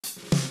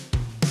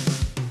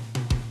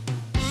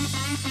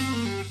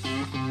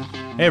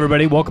Hey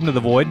everybody, welcome to The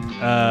Void.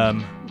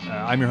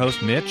 I'm your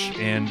host, Mitch,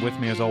 and with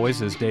me as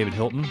always is David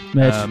Hilton.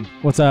 Mitch,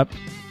 what's up?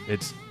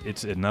 It's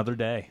another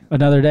day.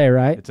 Another day,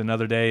 right? It's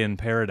another day in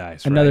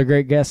paradise, Another right?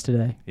 great guest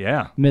today.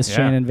 Yeah. Miss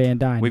Shanon Van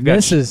Dyne. We've got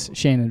Mrs.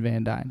 Shanon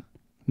Van Dyne.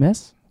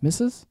 Miss?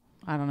 Mrs.?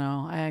 I don't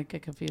know. I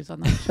get confused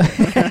on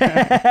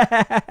that.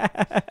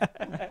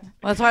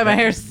 That's why my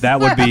hair's. That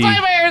would be. That's why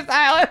my hair's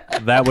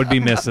silent. That would be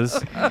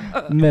Mrs.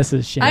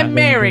 Mrs. Shanon. I'm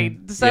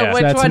married, so Yeah.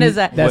 which one is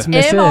that? That's M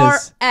Mrs. or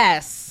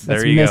S? There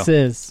That's you go.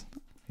 Mrs.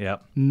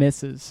 Yep.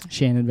 Mrs.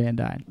 Shanon Van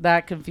Dyne.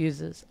 That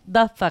confuses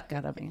the fuck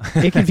out of me.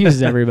 It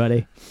confuses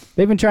everybody.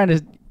 They've been trying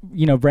to,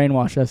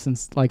 brainwash us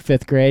since like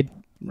 5th grade.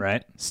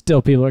 Right.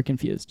 Still, people are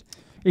confused,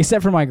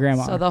 except for my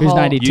grandma, So the who's whole-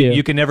 92.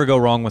 You can never go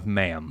wrong with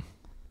ma'am.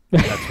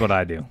 That's what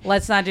I do.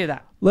 Let's not do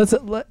that. Let's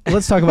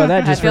talk about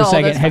that just I for a feel old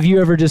second. as Have you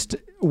ever just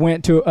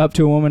went up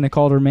to a woman and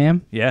called her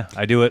ma'am? Yeah,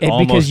 I do it And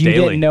almost because you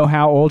daily. didn't know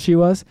how old she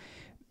was?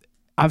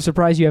 I'm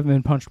surprised you haven't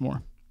been punched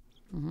more.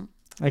 Mm-hmm.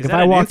 Like Is if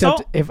that I an walked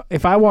up, insult?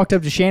 if I walked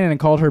up to Shannon and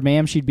called her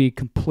ma'am, she'd be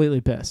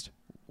completely pissed.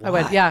 I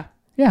would, yeah.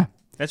 Yeah,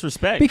 That's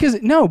respect. because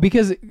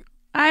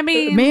I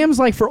mean, ma'am's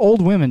like for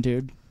old women,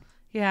 dude.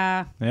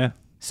 yeah. Yeah.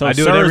 so I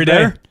do it sir every is day.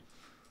 better?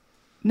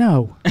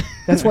 No,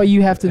 that's why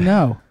you have to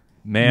know,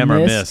 Ma'am or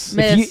miss.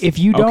 Miss. If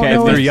you don't Okay,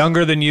 know, If they're it,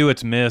 younger than you,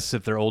 it's miss.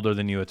 If they're older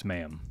than you, it's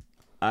ma'am.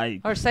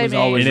 I Or say was me.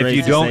 always And if raised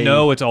you to don't say-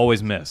 know, it's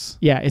always miss.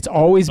 yeah, it's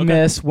always Okay.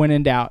 miss when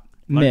in doubt.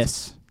 Let's-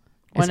 Miss.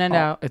 When It's in al-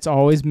 doubt. It's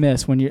always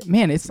miss when you're.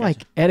 Man, it's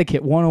like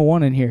etiquette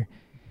 101 in here.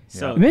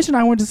 So Mitch and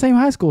I went to the same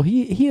high school.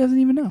 He doesn't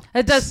even know.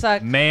 It does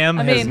suck. Ma'am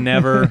I has mean-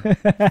 never When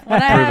proven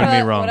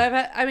I me wrong. When I've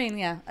had, I mean,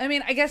 yeah. I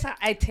mean, I guess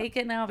I take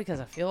it now because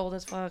I feel old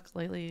as fuck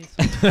lately.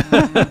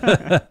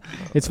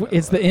 It's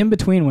the in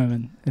between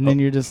women, and then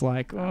you're just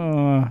like,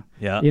 Yeah.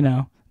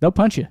 they'll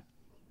punch you.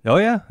 Oh,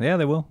 yeah. Yeah,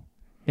 they will.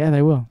 Yeah,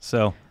 they will.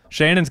 So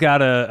Shannon's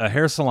got a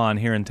hair salon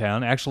here in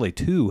town. Actually,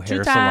 two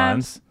hair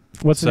times. salons.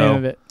 What's the So- name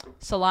of it?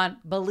 Salon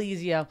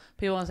Bellagio.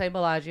 People want to say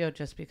Bellagio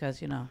just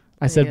because,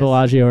 I said it is.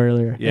 Bellagio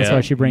earlier. Yeah, That's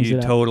why she brings you it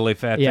up. totally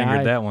fat fingered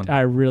Yeah, that one.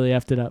 I really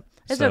effed it up.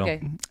 It's So- okay.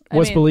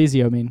 What's I mean,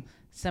 Bellagio mean?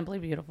 Simply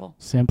beautiful.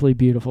 Simply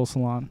beautiful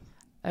salon.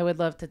 I would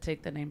love to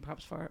take the name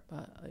props for it,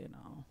 but I didn't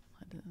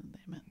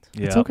name it.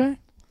 Yeah. It's okay.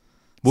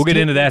 We'll get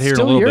Still- into that here in a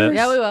still little yours. bit.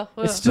 Yeah, we will.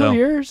 It's still So-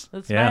 yours.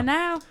 It's Yeah. fine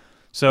now.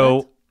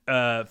 So,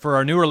 for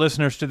our newer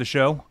listeners to the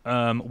show,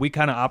 we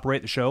kind of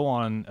operate the show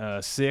on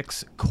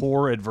 6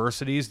 core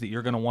adversities that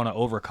you're going to want to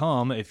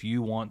overcome if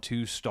you want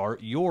to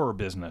start your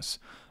business.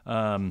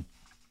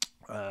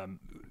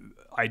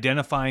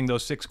 Identifying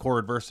those 6 core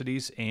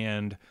adversities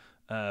and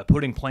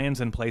putting plans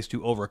in place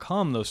to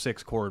overcome those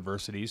 6 core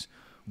adversities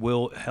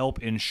will help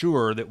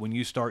ensure that when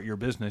you start your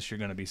business, you're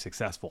going to be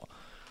successful.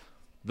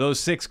 Those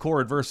 6 core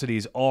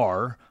adversities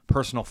are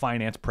personal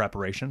finance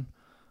preparation,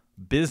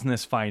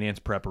 business finance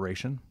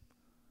preparation,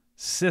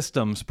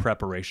 systems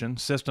preparation.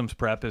 Systems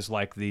prep is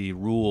like the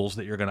rules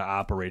that you're going to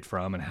operate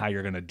from and how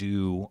you're going to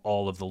do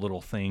all of the little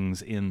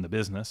things in the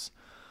business.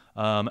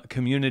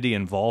 Community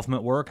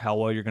involvement work, how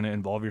well you're going to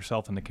involve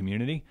yourself in the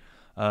community.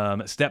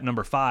 Step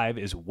number 5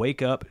 is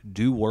wake up,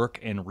 do work,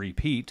 and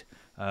repeat,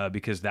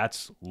 because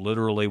that's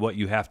literally what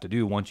you have to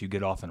do once you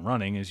get off and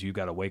running is you've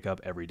got to wake up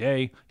every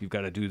day, you've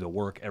got to do the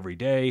work every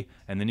day,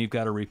 and then you've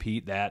got to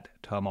repeat that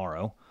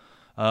tomorrow.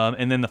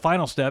 And then the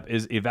final step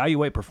is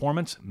evaluate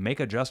performance, make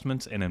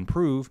adjustments, and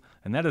improve.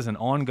 And that is an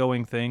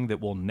ongoing thing that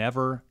will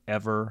never,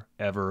 ever,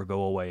 ever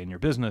go away in your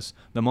business.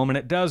 The moment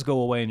it does go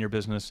away in your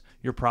business,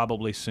 you're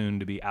probably soon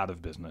to be out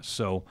of business.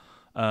 So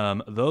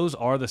those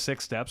are the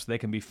 6 steps. They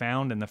can be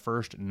found in the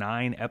first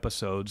 9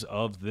 episodes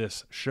of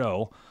this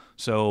show.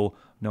 So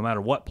no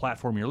matter what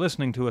platform you're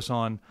listening to us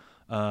on,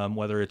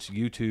 whether it's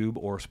YouTube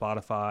or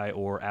Spotify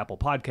or Apple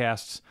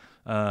Podcasts,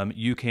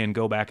 you can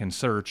go back and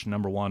search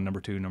number 1, number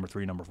 2, number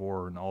 3, number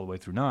 4, and all the way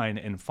through 9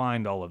 and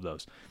find all of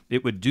those.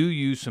 It would do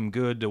you some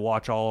good to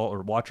watch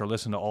or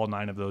listen to all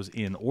 9 of those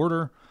in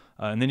order,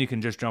 and then you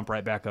can just jump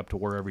right back up to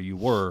wherever you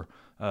were.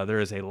 There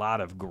is a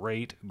lot of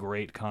great,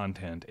 great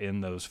content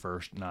in those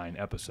first 9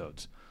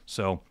 episodes.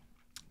 So,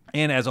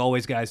 and as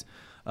always, guys,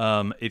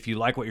 if you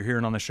like what you're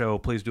hearing on the show,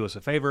 please do us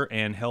a favor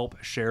and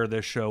help share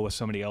this show with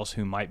somebody else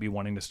who might be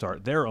wanting to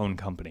start their own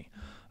company.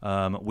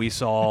 We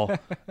saw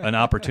an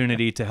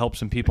opportunity to help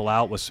some people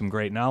out with some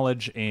great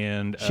knowledge,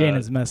 and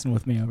Shannon's messing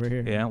with me over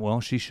here. yeah,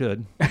 well, she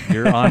should.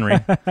 You're ornery.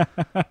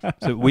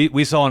 So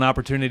we saw an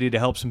opportunity to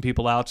help some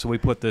people out, so we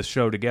put this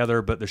show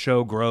together. But the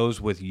show grows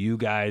with you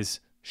guys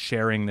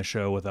sharing the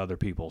show with other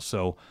people.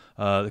 So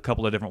a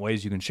couple of different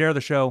ways you can share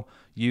the show.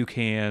 You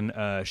can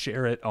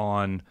share it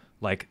on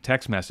like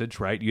text message,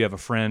 right? You have a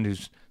friend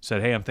who's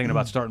said, "Hey, I'm thinking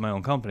about starting my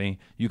own company."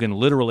 You can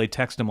literally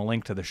text them a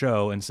link to the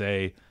show and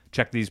say,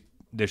 "Check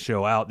this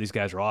show out. These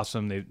guys are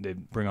awesome. They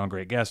bring on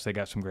great guests. They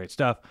got some great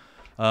stuff."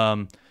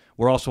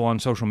 We're also on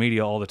social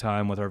media all the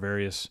time with our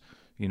various,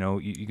 you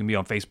can be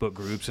on Facebook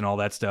groups and all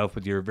that stuff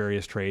with your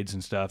various trades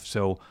and stuff.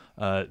 So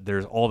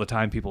there's all the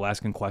time people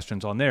asking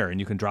questions on there, and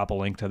you can drop a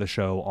link to the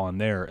show on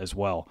there as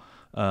well.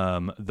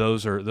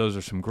 Those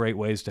are some great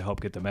ways to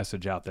help get the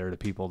message out there to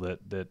people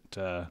that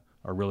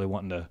are really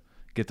wanting to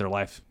get their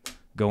life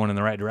going in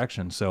the right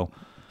direction. So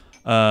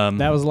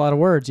that was a lot of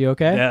words. You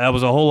okay? yeah, that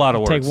was a whole lot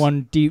of words. Take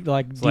one deep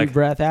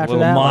breath after a little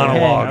that.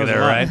 monologue Hey, there,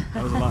 right?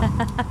 That was a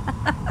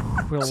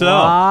lot. Put a So-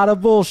 lot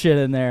of bullshit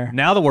in there.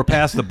 Now that we're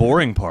past the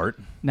boring part,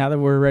 Now that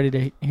we're ready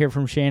to hear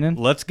from Shannon,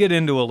 let's get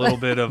into a little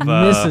bit of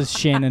Mrs.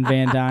 Shanon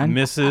Van Dyne.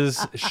 Mrs.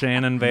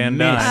 Shanon Van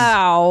Miss.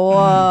 Dyne.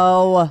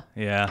 Whoa.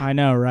 Yeah. I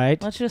know,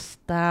 right? Let's just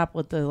stop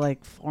with the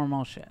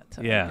formal shit.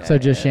 Yeah. So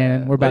just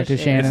Shannon. We're back to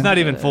Shannon. It's not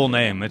even full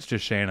name. It's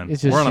just Shannon.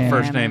 It's just we're on a Shannon.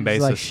 first name It's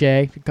basis. like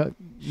Shay.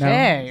 No,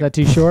 Shay. is that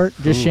too short?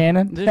 Just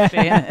Shannon. Just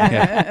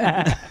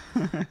Shannon.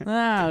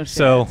 Oh,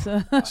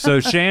 shit. So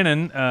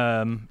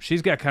Shannon,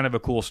 she's got kind of a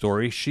cool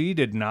story. She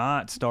did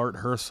not start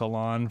her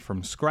salon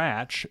from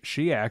scratch.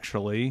 She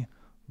actually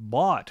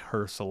bought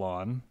her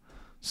salon.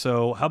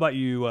 So how about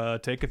you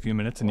take a few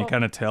minutes and you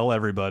kind of tell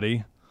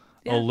everybody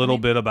a little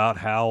bit about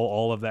how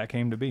all of that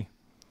came to be.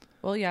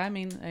 Well, yeah, I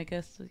mean, I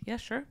guess, yeah,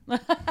 sure.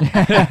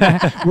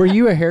 Were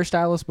you a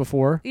hairstylist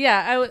before?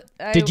 Yeah,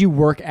 Did you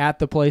work at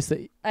the place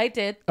that? I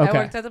did. Okay. I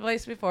worked at the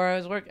place before. I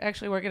was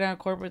actually working at a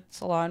corporate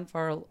salon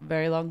for a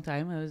very long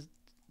time. I was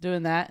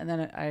doing that, and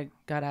then I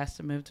got asked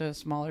to move to a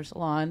smaller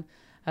salon.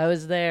 I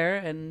was there,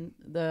 and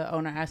the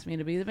owner asked me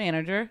to be the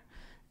manager.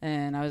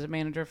 And I was a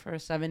manager for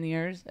 7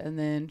 years. And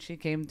then she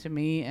came to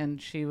me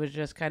and she was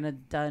just kind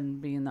of done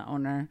being the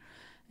owner.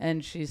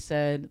 And she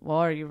said, well,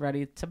 are you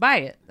ready to buy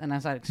it? And I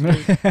said,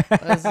 excuse me.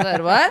 I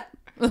said, what?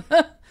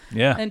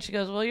 Yeah. And she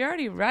goes, well, you're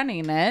already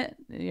running it.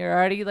 You're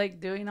already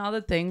doing all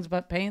the things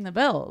but paying the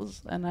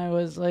bills. And I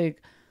was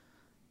like,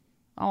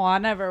 oh, I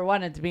never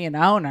wanted to be an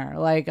owner.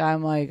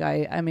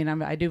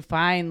 I do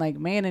fine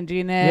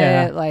managing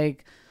it. Yeah.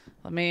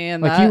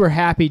 You were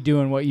happy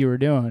doing what you were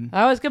doing.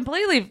 I was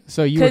completely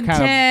So you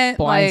content,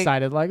 were kind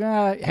of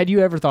blindsided. Had you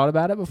ever thought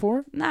about it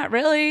before? Not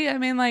really. I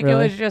mean, Really? it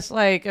was just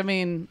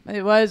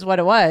it was what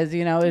it was.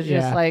 It was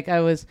just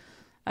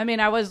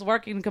I was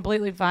working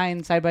completely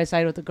fine side by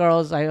side with the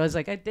girls. I was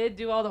I did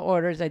do all the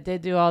orders. I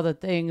did do all the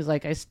things.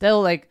 I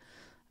still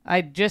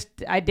I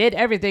did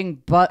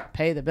everything but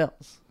pay the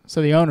bills.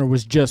 So the owner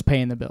was just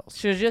paying the bills.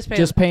 She was just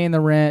paying. Paying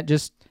the rent.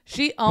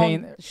 She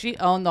owned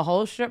the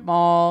whole strip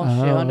mall.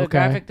 She Oh, owned a okay.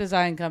 graphic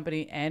design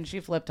company, and she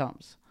flipped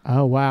homes.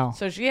 Oh wow.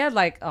 So she had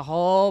a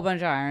whole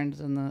bunch of irons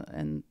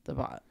in the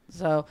pot.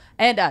 So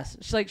and us.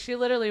 She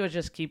literally was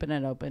just keeping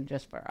it open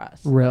just for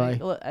us.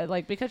 Really?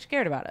 Because she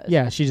cared about us.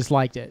 Yeah, she just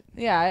liked it.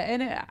 Yeah,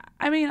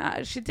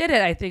 and she did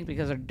it, I think,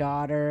 because her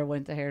daughter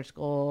went to hair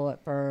school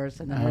at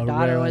first, and then her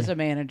daughter really? was a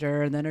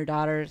manager, and then her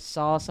daughter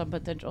saw some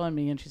potential in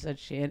me, and she said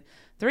she had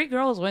 3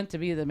 girls went to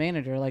be the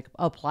manager,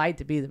 applied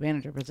to be the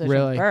manager position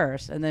Really?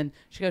 first, and then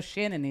she goes,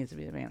 Shannon needs to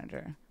be the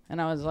manager,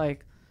 and I was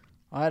like,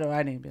 why do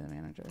I need to be the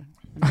manager?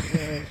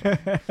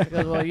 And she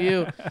goes, well,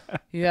 you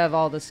have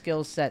all the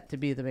skills set to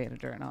be the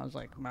manager, and I was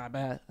like, my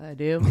bad, I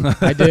do.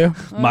 I do.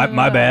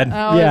 My bad.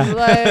 I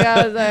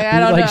was like, I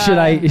don't know.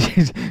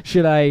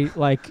 Should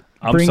I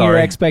I'm bring your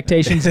sorry.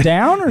 expectations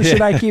down, or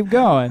should I keep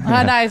going?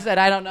 And I said,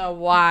 I don't know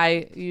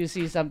why you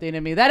see something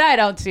in me that I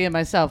don't see in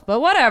myself, but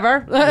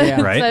whatever.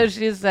 Yeah. Right. So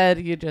she said,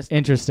 you just,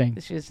 Interesting.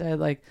 she said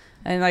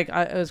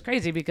it was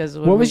crazy because.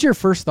 What was your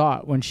first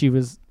thought when she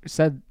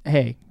said,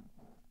 "Hey,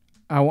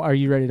 are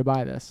you ready to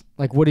buy this?"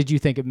 What did you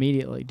think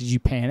immediately? Did you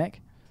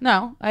panic?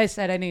 No, I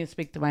said, I need to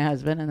speak to my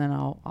husband and then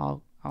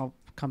I'll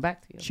come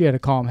back to you. She had a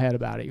calm head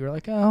about it. You were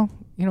like, "Oh,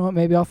 you know what?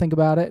 Maybe I'll think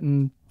about it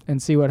and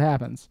see what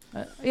happens."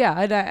 Yeah.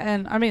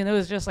 And I mean, it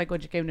was just when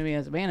she came to me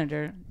as a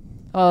manager.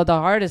 Oh, the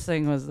hardest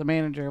thing was the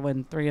manager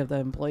when 3 of the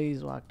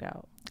employees walked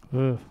out.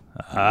 Ugh.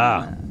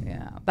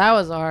 Yeah, that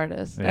was the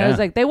hardest. Yeah. I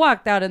was they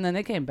walked out and then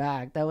they came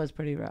back. That was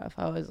pretty rough.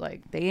 I was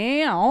like,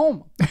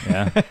 damn.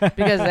 Yeah.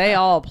 Because they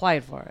all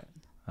applied for it.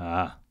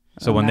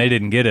 So when they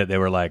didn't get it, they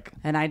were like,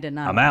 And I did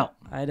not. I'm out.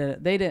 I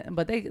did. They didn't,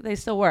 but they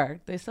still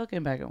worked. They still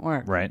came back and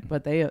worked. Right.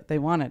 But they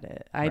wanted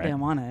it. I Right. didn't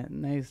want it,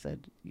 and they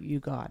said, "You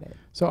got it."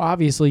 So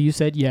obviously you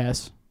said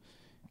yes.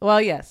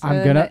 Well, yes.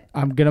 I'm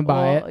gonna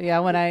buy it. Yeah.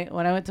 When I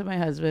went to my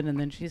husband, and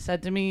then she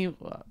said to me,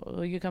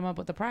 "Will you come up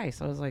with a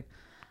price?" I was like,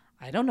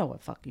 I don't know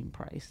what fucking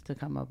price to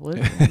come up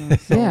with.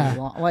 So Yeah.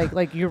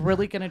 Like you're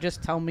really gonna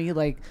just tell me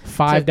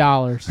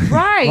 $5.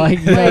 right?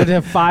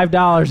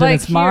 $5 and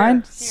it's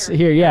mine.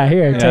 Here, Yeah.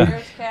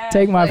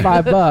 take my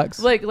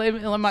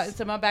 $5. It's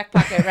in my back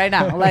pocket right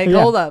now.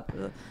 Yeah. Hold up.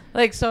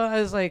 So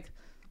I was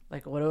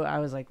I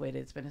was like, wait,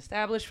 it's been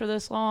established for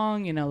this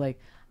long.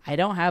 I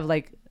don't have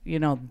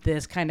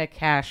this kind of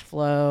cash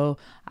flow.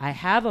 I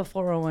have a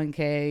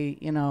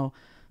 401k,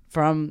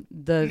 from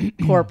the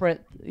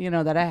corporate,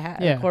 that I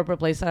had, corporate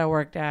place that I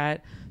worked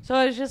at. So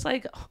I was just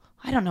I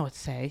don't know what to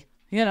say,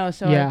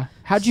 So Yeah.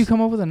 How'd you come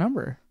up with a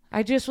number?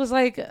 I just was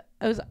I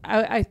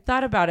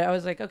thought about it. I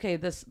was like, okay,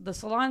 the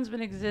salon's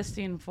been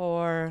existing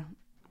for,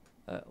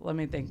 let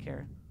me think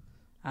here.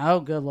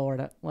 Oh, good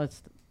Lord.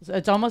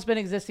 It's almost been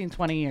existing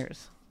 20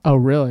 years. Oh,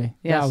 really?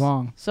 Yes. That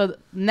long? So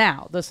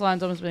now the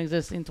salon's almost been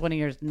existing 20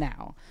 years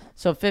now.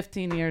 So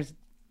 15 years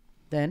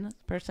then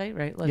per se,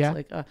 right? Let's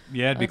Yeah.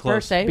 Yeah, it'd be per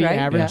close. se, Be right?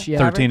 average, yeah.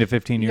 13 to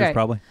 15 years Right.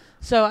 probably.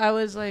 So I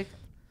was like,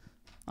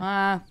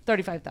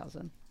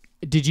 35,000.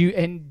 Did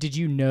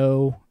you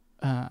know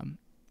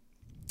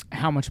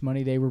how much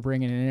money they were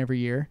bringing in every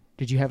year?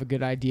 Did you have a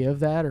good idea of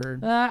that, or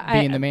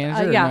being the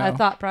manager? Yeah, or no? a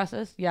thought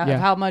process. Yeah, Yeah. of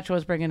how much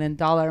was bringing in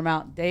dollar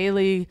amount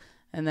daily,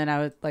 and then I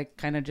would like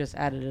kind of just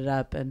added it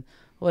up and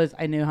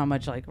I knew how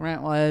much like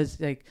rent was.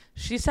 Like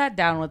she sat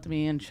down with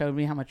me and showed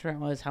me how much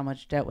rent was, how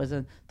much debt was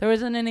in. There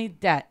wasn't any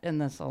debt in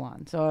the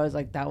salon, so I was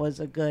like, that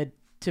was a good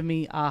to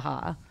me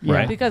aha.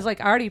 Right. Because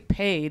like I already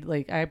paid.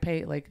 Like I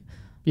pay like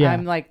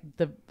I'm like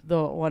the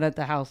one at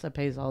the house that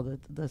pays all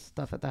the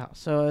stuff at the house.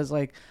 So I was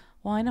like,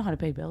 well, I know how to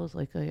pay bills.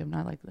 Like I'm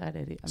not like that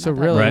idiot. So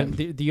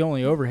really, the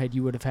only overhead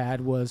you would have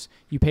had was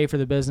you pay for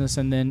the business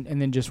and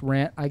then just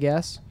rent, I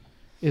guess,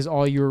 is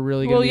all you were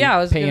really going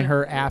to be paying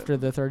her after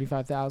the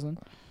 $35,000.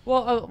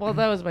 Well,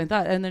 that was my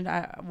thought, and then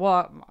I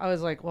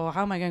was like, well,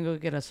 how am I going to go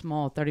get a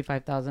small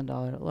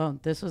 $35,000 loan?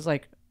 This was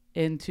like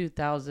in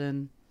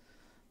 2000,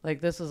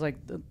 like this was like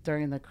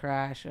during the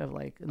crash of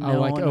like 08, 09.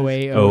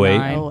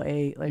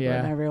 like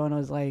when everyone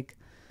was like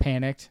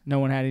panicked. No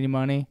one had any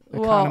money.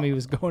 The economy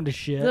was going to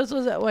shit. This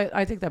was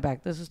I take that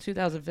back. This was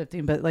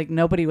 2015, but like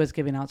nobody was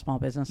giving out small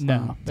business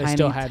loans. No, they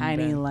still hadn't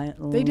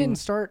been. They didn't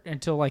start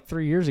until like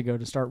 3 years ago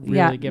to start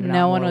really giving out.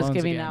 No more one was loans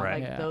giving again. out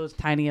Right. like those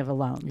tiny of a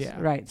loans. Yeah.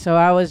 Right. So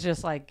I was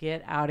just like,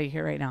 get out of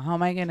here right now. How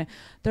am I gonna?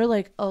 They're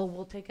like, oh,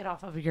 we'll take it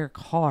off of your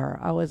car.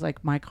 I was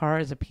like, my car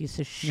is a piece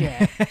of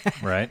shit.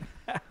 Right.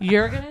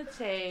 You're gonna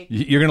take.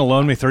 You're gonna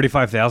loan me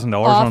 $35,000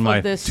 on my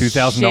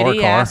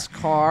 $2,000 ass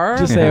car.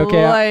 Just say,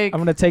 okay, like, I'm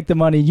gonna take the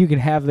money. You can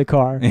have the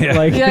car. Yeah.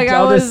 Like, Yeah,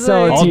 I'll just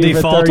sell it I'll to you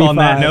for default on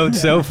that 35. note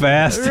so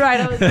fast.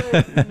 Right. I was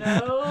like,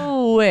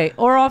 no way.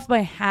 Or off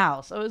my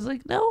house. I was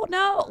like, no.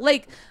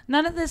 Like,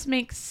 none of this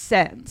makes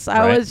sense. I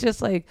Right. was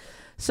just like,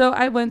 so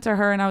I went to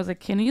her and I was like,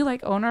 can you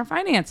like owner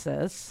finance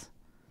this?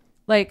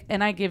 Like,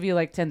 and I give you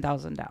like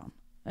 $10,000 down.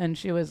 And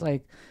she was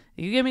like,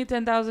 you give me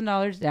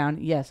 $10,000 down.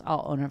 Yes,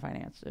 I'll owner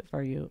finance it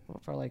for you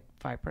for like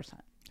 5%.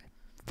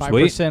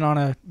 5% on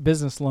a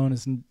business loan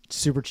is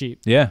super cheap.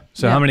 Yeah.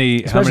 So Yeah. how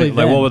many Especially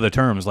like what then. were the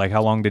terms? Like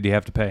how long did you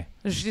have to pay?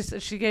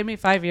 She gave me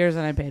 5 years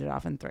and I paid it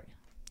off in 3.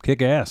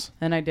 Kick ass.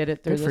 And I did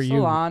it through Good for the you.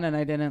 salon, and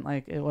I didn't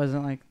like it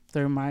wasn't like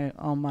through my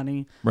own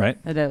money. Right.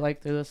 I did it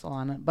like through the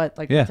salon, but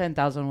like Yeah.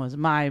 10,000 was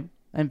my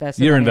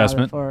investment. Your money out of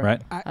it investment, for,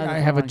 right? I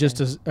have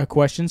a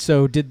question.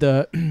 So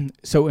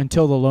so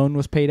until the loan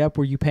was paid up,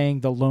 were you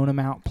paying the loan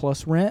amount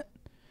plus rent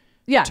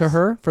Yes. to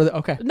her for the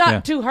okay? Not Yeah.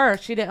 to her.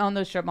 She didn't own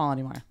the strip mall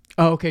anymore.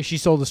 Oh, okay. She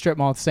sold the strip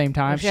mall at the same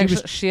time.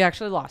 She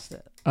actually lost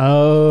it.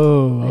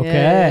 Oh,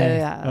 okay.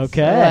 Yeah. So,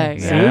 Okay. like,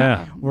 See?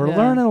 Yeah. We're Yeah.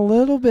 learning a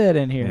little bit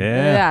in here.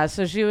 Yeah.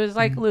 So she was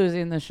like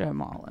losing the strip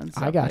mall and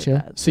stuff. I like gotcha.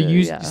 that. So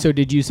so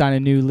did you sign a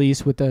new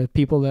lease with the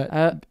people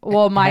that?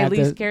 Well, my had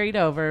lease the- carried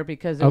over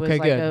because it Okay, was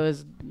like good. it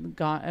was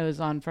gone. It was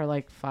on for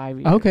like 5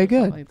 years. Okay, or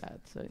good. something like that.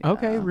 So, yeah.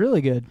 Okay,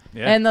 really good.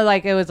 Yeah. And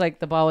it was like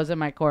the ball was in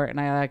my court, and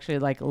I actually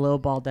like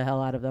lowballed the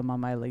hell out of them on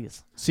my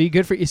lease. See,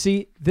 good for you.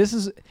 See, this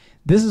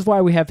is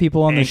why we have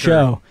people on the Anchor.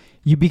 show.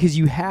 Because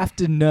you have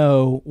to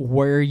know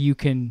where you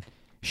can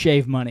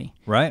shave money.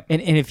 Right.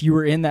 And if you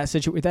were in that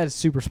situation, that is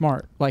super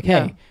smart. Like,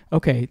 Yeah. hey,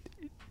 okay,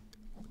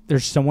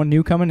 there's someone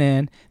new coming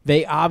in.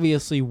 They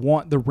obviously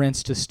want the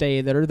rents to stay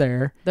that are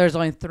there, There's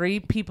only 3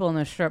 people in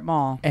the strip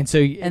mall, and so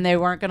and they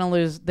weren't gonna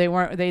lose. They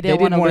didn't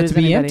didn't want to want it lose to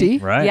be anybody.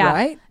 empty, Right. Yeah.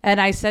 right?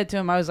 And I said to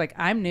him, I was like,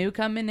 I'm new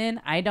coming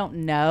in. I don't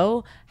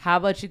know. How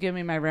about you give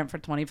me my rent for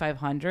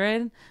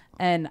 $2,500?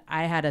 And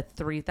I had a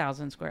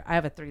 3,000 square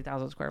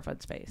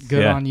foot space.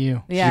 Good Yeah. on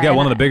you. Yeah, You got and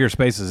one of the bigger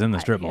spaces in the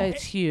strip mall.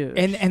 It's huge.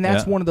 And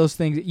that's Yeah. one of those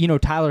things.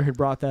 Tyler had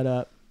brought that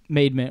up,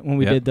 Made Mint, when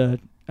we Yeah. did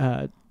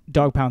the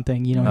dog pound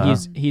thing. Uh-huh.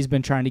 He's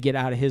been trying to get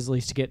out of his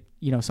lease to get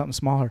something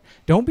smaller.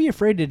 Don't be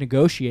afraid to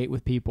negotiate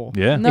with people.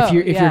 Yeah. No. if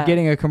you're yeah.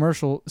 getting a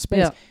commercial space,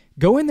 Yeah.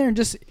 go in there and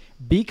just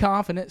be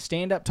confident,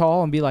 stand up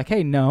tall, and be like,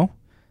 "Hey, no,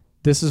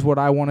 this is what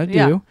I want to do."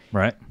 Yeah.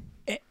 Right.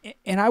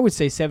 And I would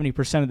say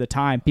 70% of the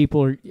time,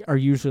 people are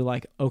usually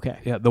like, "Okay,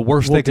 Yeah. The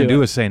worst We'll they can do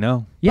do it. is say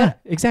no. yeah,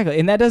 exactly."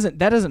 And that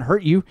doesn't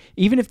hurt you.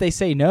 Even if they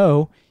say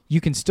no, you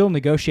can still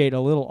negotiate a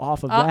little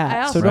off of that.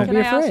 I also, So don't can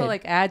be I afraid. also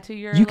like add to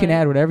your? You can like-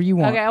 add whatever you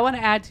want. Okay, I want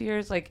to add to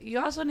yours. Like, you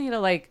also need to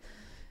like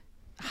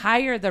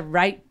hire the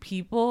right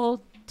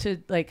people to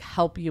like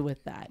help you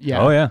with that. Yeah.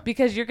 Oh yeah.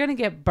 Because you're gonna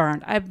get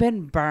burned. I've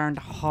been burned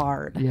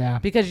hard. Yeah.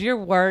 Because your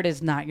word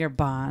is not your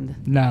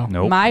bond. No.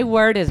 Nope. My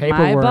word is my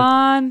Paperwork.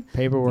 bond.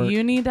 Paperwork.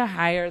 You need to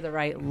hire the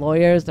right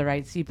lawyers, the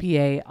right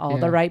CPA, all Yeah.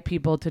 the right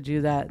people to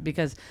do that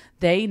because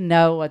they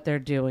know what they're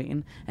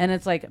doing. And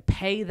it's like,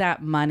 pay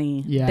that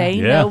money. Yeah. They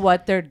Yeah. know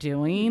what they're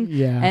doing.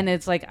 Yeah. And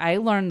it's like, I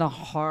learned the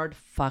hard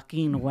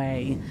fucking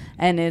way.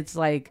 And it's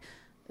like,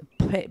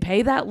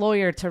 pay that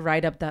lawyer to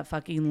write up that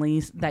fucking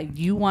lease that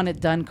you want it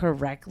done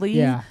correctly.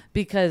 Yeah.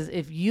 Because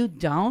if you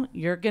don't,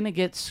 you're going to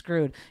get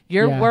screwed.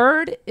 Your Yeah.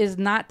 word is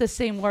not the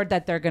same word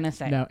that they're going to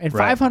say. No. And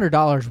Right.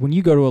 $500 when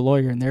you go to a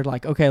lawyer and they're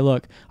like, "Okay,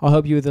 look, I'll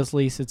help you with this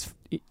lease. It's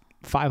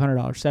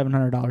 $500,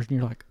 $700," and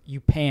you're like, you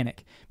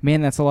panic.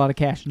 Man, that's a lot of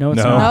cash. No, it's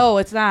No. not. No,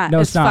 it's not. No,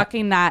 it's it's not.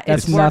 fucking not.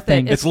 That's It's worth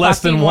nothing. it. It's less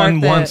than fucking one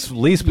worth it. once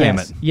lease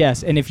payment.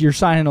 Yes, and if you're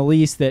signing a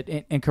lease that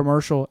in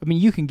commercial, I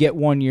mean, you can get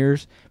 1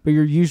 year's, but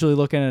you're usually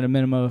looking at a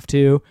minimum of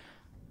 2.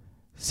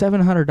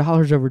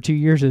 $700 over 2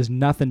 years is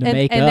nothing to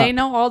make up. And they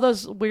know all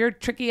those weird,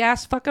 tricky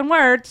ass fucking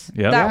words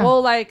that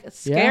will like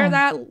scare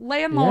that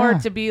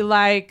landlord to be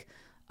like,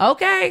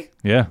 okay.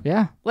 Yeah.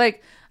 Yeah.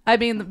 Like, I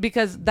mean,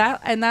 because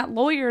that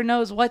lawyer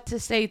knows what to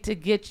say to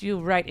get you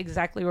right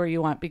exactly where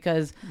you want.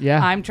 Because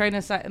I'm trying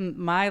to sign,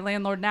 my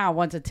landlord now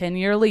wants a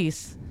 10-year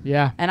lease.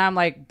 Yeah. And I'm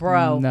like,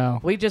 bro, no.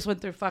 We just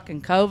went through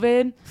fucking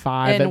COVID.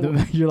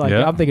 5. You're like,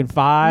 I'm thinking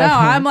 5. No,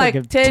 I'm like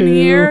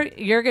 10-year.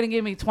 You're gonna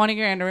give me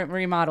 $20,000 to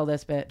remodel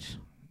this bitch.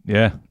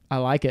 Yeah. I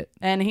like it.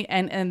 And he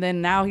and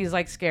then now he's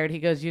like scared. He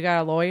goes, "You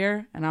got a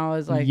lawyer?" And I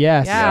was like,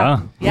 "Yes,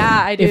 yeah,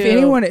 I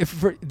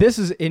do." This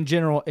is in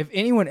general, if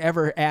anyone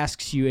ever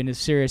asks you and is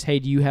serious, "Hey,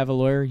 do you have a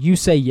lawyer?" You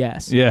say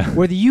yes. Yeah.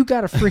 Whether you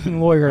got a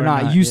freaking lawyer or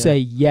not, you say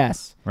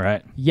yes.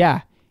 Right.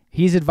 Yeah.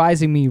 He's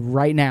advising me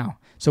right now.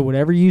 So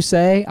whatever you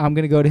say, I'm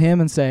going to go to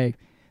him and say,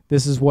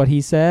 "This is what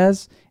he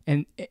says."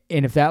 And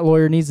if that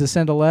lawyer needs to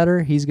send a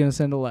letter, he's going to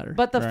send a letter.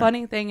 But the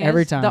funny thing is,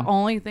 every time, the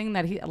only thing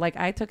that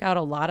I took out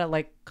a lot of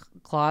like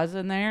clause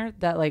in there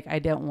that like I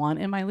didn't want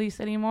in my lease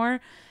anymore.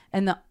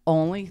 And the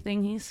only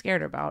thing he's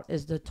scared about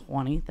is the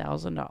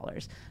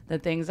 $20,000. The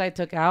things I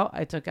took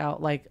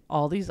out like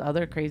all these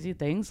other crazy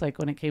things. Like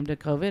when it came to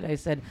COVID, I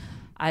said,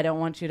 I don't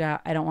want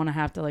to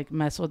have to like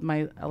mess with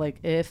my, like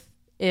if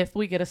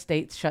we get a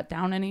state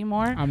shutdown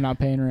anymore, I'm not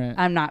paying rent.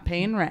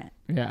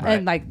 Yeah. Right.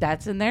 And like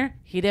that's in there.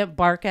 He didn't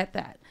bark at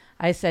that.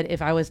 I said,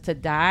 if I was to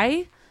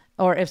die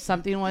or if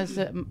something was,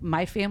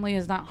 my family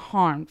is not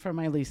harmed from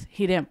my lease.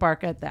 He didn't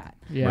bark at that.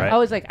 Yeah. Right. I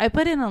was like, I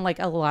put in like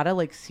a lot of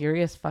like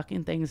serious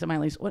fucking things in my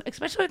lease,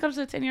 especially when it comes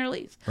to a 10-year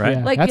lease. Right.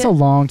 Yeah. Like that's a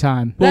long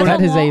time.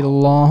 That is a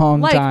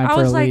long time for a lease.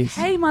 I was like,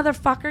 hey,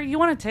 motherfucker, you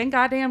want a 10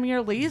 goddamn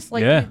year lease?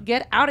 Like,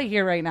 get out of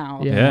here right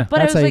now. Yeah. But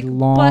that's I was like,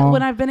 but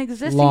when I've been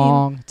existing.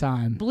 Long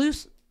time.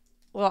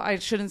 Well, I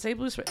shouldn't say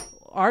Blue.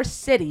 Our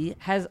city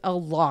has a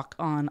lock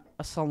on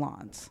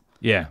salons.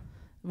 Yeah.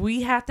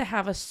 We have to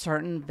have a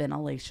certain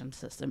ventilation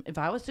system. If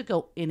I was to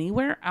go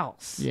anywhere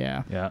else,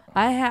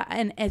 I have,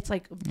 and it's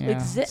like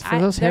it's for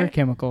those hair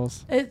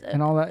chemicals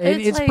and all that.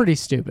 It's like, pretty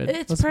stupid.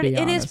 It is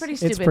pretty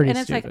stupid. And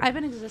it's like I've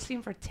been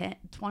existing for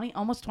 20,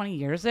 almost 20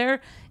 years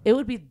there. It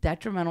would be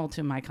detrimental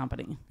to my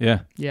company.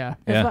 Yeah.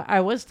 If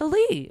I was to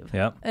leave.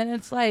 Yeah. And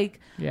it's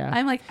like,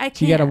 I'm like, I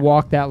can't. You got to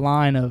walk that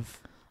line of,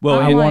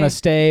 I want to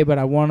stay, but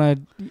I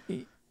want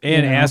to.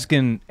 And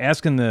asking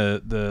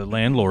the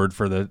landlord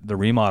for the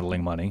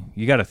remodeling money,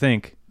 you got to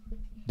think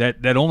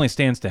that only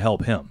stands to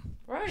help him.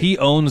 Right. He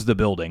owns the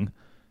building,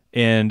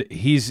 and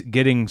he's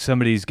getting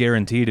somebody's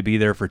guarantee to be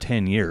there for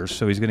 10 years,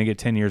 so he's going to get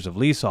 10 years of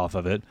lease off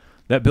of it.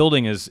 That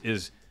building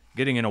is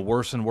getting in a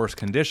worse and worse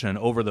condition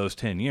over those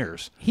 10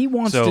 years. He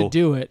wants to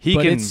do it,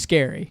 but it's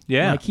scary.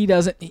 Yeah. Like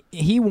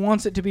he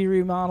wants it to be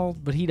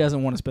remodeled, but he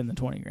doesn't want to spend the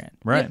 $20,000.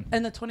 Right. Yeah,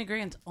 and the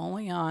 $20,000's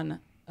only on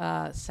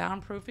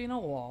soundproofing a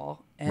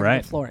wall and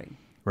the flooring.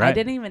 Right. I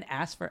didn't even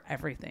ask for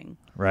everything.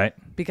 Right.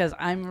 Because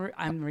I'm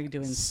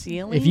redoing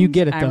ceilings. If you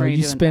get it though,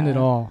 you spend it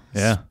all.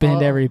 Yeah.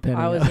 Spend every penny.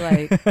 I was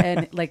like,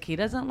 and like he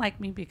doesn't like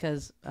me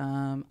because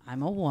I'm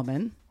a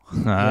woman.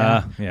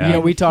 Yeah. You know,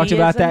 we talked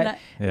about that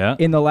Yeah.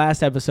 in the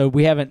last episode.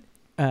 We haven't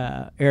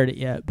aired it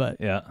yet, but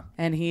yeah.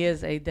 And he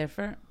is a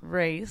different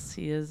race.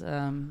 He is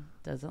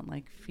doesn't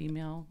like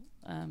female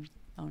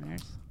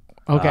owners.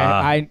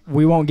 Okay,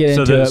 we won't get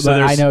into it,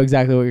 but I know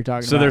exactly what you're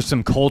talking about. So there's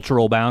some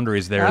cultural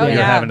boundaries there that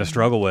you're having to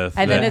struggle with.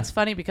 And then it's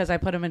funny because I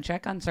put him in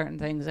check on certain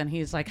things, and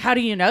he's like, "How do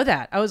you know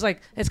that?" I was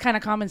like, "It's kind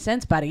of common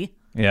sense, buddy."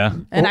 Yeah.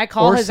 And I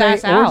call his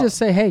ass out. Or just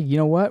say, "Hey, you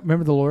know what?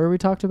 Remember the lawyer we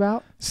talked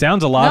about?"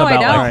 Sounds a lot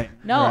about like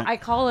I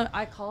call him.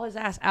 I call his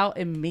ass out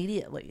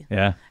immediately.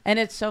 Yeah. And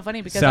it's so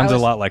funny because sounds a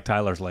lot like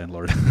Tyler's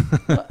landlord.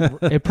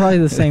 It's probably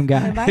the same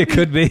guy. It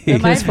could be.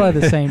 It's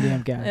probably the same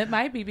damn guy. It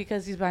might be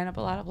because he's buying up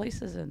a lot of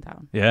places in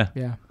town. Yeah.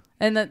 Yeah.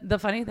 And the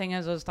funny thing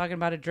is, I was talking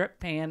about a drip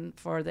pan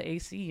for the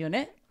AC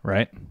unit.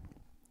 Right.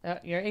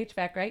 Your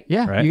HVAC, right?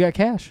 Yeah. Right. You got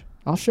cash.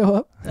 I'll show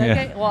up.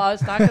 Okay. Yeah. Well, I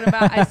was talking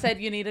about. I said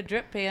you need a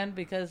drip pan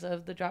because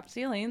of the drop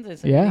ceilings. I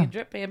said you need a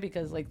drip pan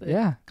because like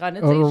the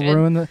condensation. Or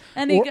ruin the.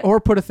 Or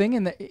put a thing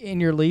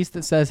in your lease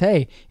that says,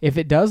 "Hey, if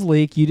it does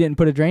leak, you didn't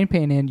put a drain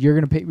pan in. You're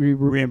going to pay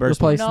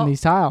replacing these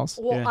tiles."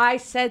 Well, I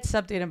said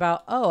something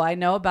about, I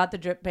know about the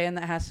drip pan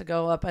that has to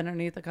go up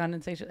underneath the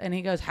condensation, and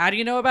he goes, "How do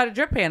you know about a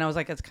drip pan?" I was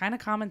like, "It's kind of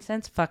common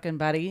sense, fucking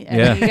buddy."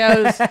 And he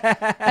goes,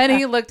 and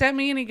he looked at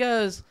me and he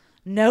goes,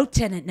 "No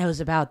tenant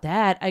knows about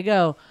that." I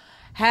go,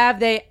 have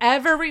they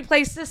ever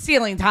replaced the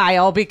ceiling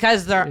tile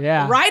because they're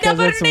right up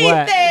underneath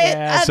it?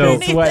 Yeah, so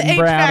it's wet and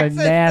brown and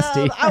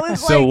nasty. I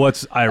was so like,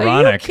 what's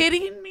ironic? Are you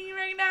kidding me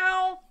right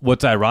now?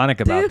 What's ironic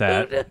about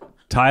that?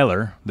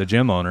 Tyler, the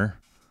gym owner,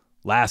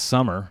 last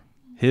summer,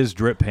 his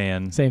drip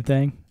pan. Same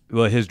thing.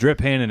 Well, his drip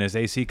pan and his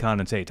AC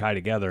condensate tie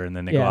together, and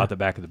then they go out the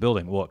back of the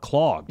building. Well, it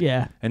clogged.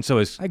 Yeah. And so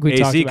his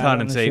AC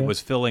condensate was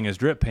filling his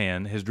drip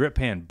pan. His drip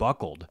pan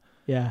buckled.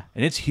 Yeah.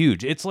 And it's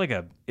huge. It's like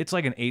an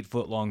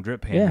 8-foot long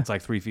drip pan. Yeah. It's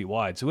like 3 feet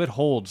wide. So it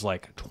holds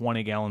like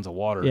 20 gallons of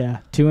water. Yeah.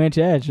 2-inch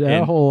edge.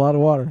 That'll hold a lot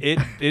of water.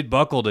 It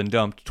buckled and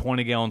dumped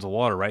 20 gallons of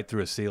water right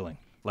through his ceiling.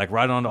 like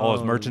right onto all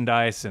his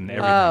merchandise and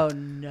everything. Oh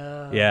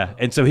no! Yeah,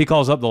 and so he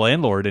calls up the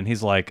landlord and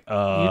he's like,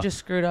 "You just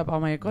screwed up all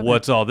my equipment.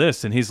 What's all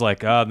this?" And he's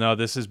like, "Oh no,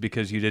 this is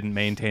because you didn't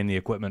maintain the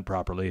equipment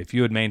properly. If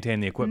you had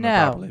maintained the equipment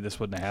properly, this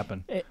wouldn't have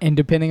happened." And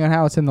depending on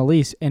how it's in the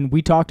lease, and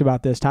we talked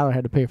about this, Tyler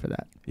had to pay for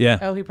that. Yeah.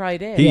 Oh, he probably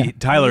did.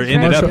 Tyler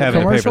ended up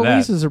having to pay for that. Commercial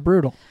leases are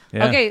brutal.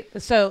 Yeah. Okay,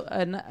 so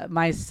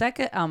my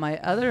second on my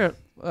other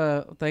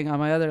thing on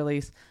my other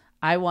lease,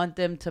 I want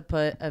them to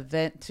put a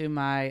vent to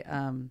my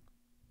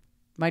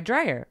my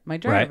dryer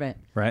vent.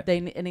 Right.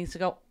 It needs to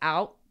go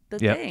out the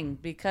thing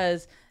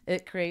because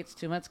it creates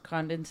too much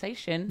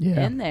condensation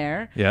in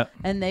there. Yeah.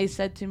 And they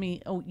said to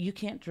me, "Oh, you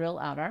can't drill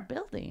out our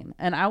building."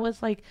 And I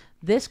was like,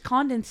 "This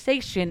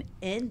condensation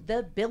in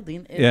the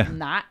building is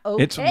not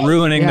okay. It's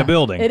ruining the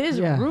building. It is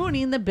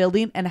ruining the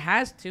building and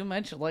has too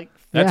much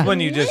That's when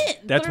you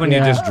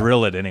just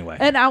drill it anyway."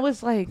 And I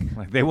was like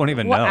they won't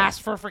even know.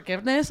 Ask for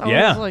forgiveness. I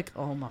was like,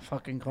 "Oh my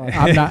fucking God."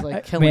 I'm not,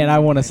 man, I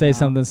want to say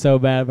something so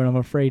bad, but I'm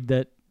afraid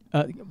that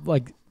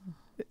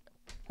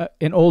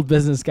an old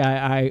business guy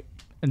I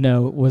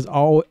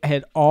know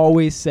had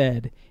always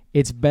said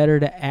it's better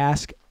to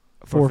ask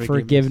for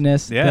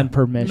forgiveness than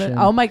permission.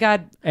 Oh my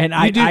God! And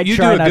you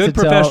do a good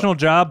professional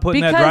job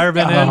putting that dryer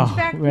vent in. In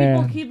fact,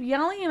 people keep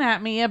yelling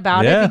at me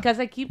about it because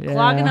I keep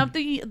clogging up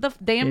the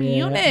damn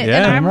unit,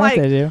 and I'm like,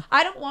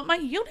 I don't want my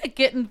unit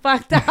getting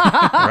fucked up.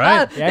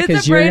 Right? Yeah,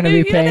 because you're going to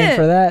be paying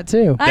for that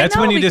too. That's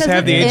when you just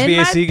have the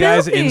HVAC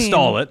guys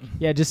install it.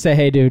 Yeah, just say,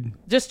 "Hey, dude,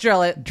 just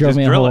drill it. Drill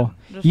me a hole."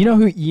 You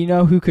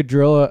know who could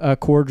drill a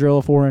core drill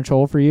a 4-inch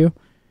hole for you?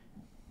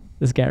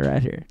 This guy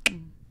right here.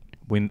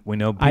 We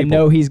know people. I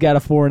know he's got a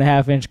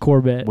 4.5-inch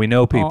core bit. We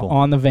know people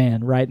on the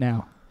van right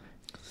now.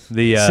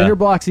 The cinder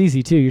block's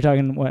easy too. You're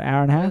talking what,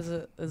 hour and a half?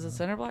 Is it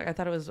cinder block? I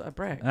thought it was a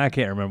brick. I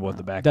can't remember what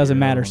the back. Doesn't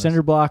matter.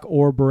 Cinder block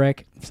or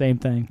brick, same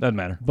thing. Doesn't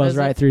matter. Buzz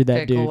right through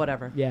that dude.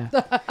 Whatever. Yeah.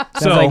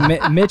 So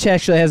like Mitch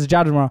actually has a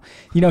job tomorrow.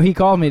 He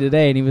called me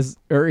today and he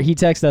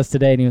texted us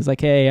today and he was like,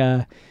 "Hey,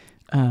 I'm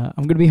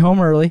gonna be home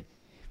early.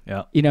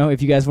 Yeah.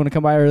 If you guys want to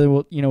come by early,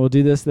 we'll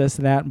do this,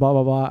 and that, and blah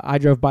blah blah." I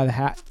drove by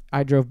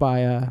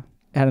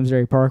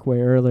Adamsbury Parkway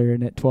earlier,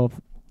 and at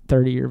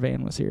 12:30, your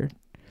van was here.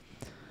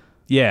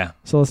 Yeah.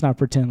 So let's not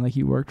pretend like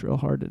you worked real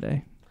hard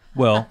today.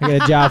 Well, I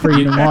got a job for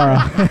you tomorrow.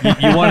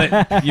 You want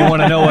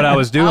to know what I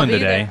was doing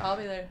today? I'll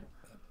be there.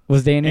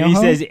 Was Daniel and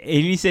home?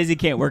 He says he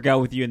can't work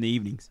out with you in the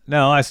evenings.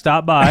 No, I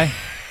stopped by.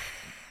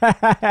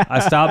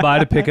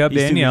 To pick up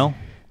Danielle.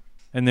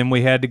 And then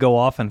we had to go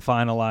off and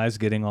finalize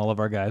getting all of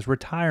our guys'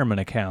 retirement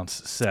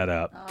accounts set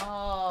up.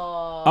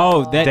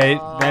 That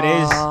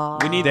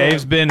is. We need.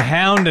 Dave's been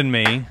hounding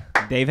me.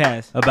 Dave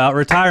has about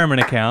retirement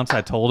accounts.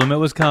 I told him it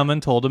was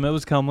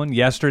coming.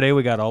 Yesterday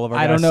we got all of our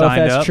guys signed up. I don't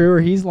know if that's true or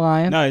he's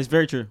lying. No, it's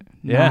very true.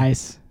 Yeah.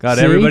 Nice. Got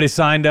everybody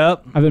signed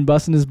up. I've been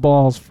busting his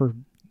balls for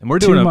and we're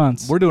 2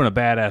 months. We're doing a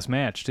badass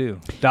match too,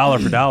 dollar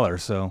for dollar.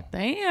 So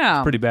damn,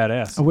 it's pretty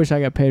badass. I wish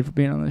I got paid for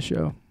being on this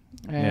show.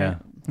 Yeah.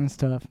 That's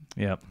tough.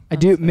 Yep. I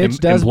do. Mitch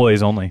does.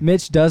 Employees only.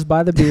 Mitch does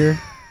buy the beer.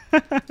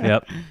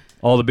 Yep.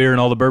 All the beer and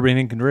all the bourbon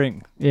he can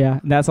drink. Yeah,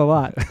 that's a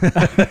lot.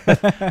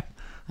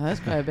 That's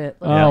quite a bit.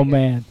 Oh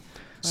man.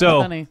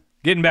 So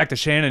getting back to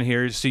Shanon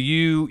here. So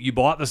you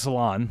bought the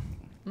salon,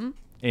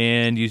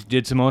 and you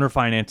did some owner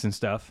financing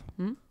stuff.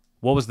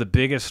 What was the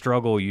biggest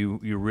struggle you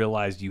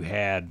realized you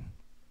had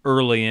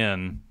early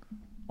in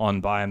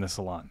on buying the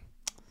salon?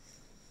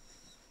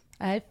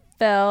 I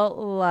felt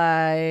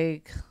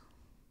like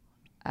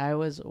I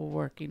was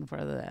working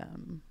for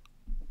them.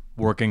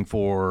 Working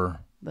for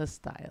the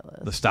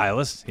stylist. The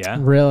stylist, yeah.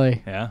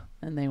 Really? Yeah.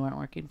 And they weren't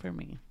working for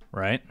me.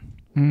 Right.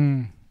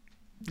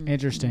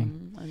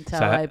 Interesting.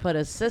 Until I put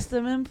a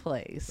system in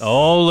place.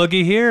 Oh,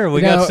 looky here.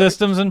 We got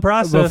systems and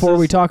processes. Before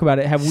we talk about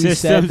it, have we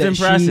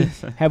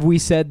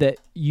said that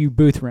you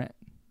booth rent?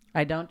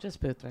 I don't just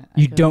booth rent.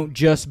 You don't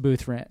just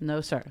booth rent?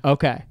 No, sir.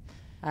 Okay.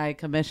 I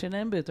commission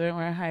and booth rent.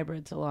 We're a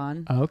hybrid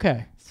salon.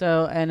 Okay.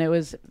 So, and it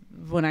was,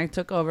 when I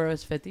took over, it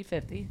was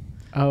 50-50.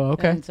 Oh,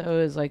 okay. And so it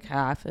was like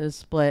half is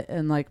split.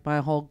 And like my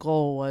whole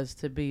goal was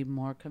to be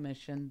more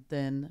commission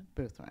than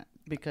booth rent.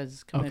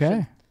 Because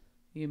commission,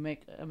 you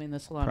make, the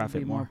salon would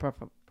be more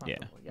profitable.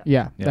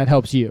 Yeah, that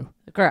helps you.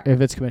 Correct.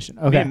 If it's commission.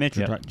 Okay. Me and Mitch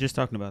were just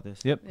talking about this.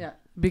 Yep. Yeah.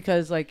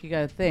 Because like you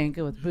got to think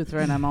with booth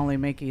rent, I'm only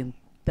making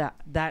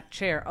that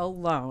chair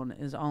alone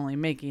is only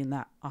making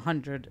that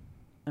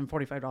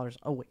 $145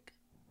 a week.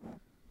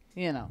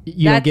 You don't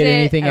get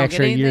anything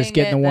extra. You're just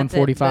getting the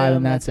 145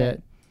 and that's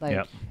it.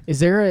 Like, is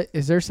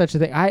there such a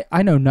thing?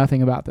 I know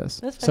nothing about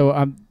this.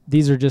 So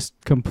these are just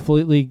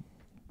completely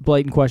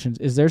blatant questions.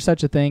 Is there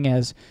such a thing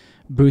as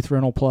booth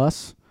rental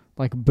plus?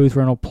 Like booth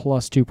rental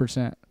plus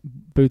 2%,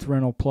 booth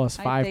rental plus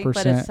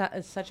 5%. But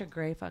it's such a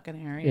gray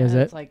fucking area. Is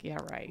it? It's like, yeah,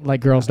 right. Like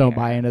girls don't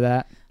buy into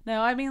that. No,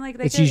 like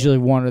it's usually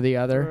one or the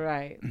other.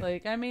 Right.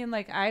 Like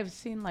like I've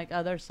seen like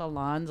other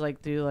salons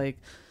like do like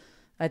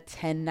a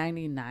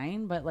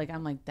 1099, but like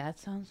I'm like that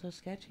sounds so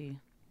sketchy.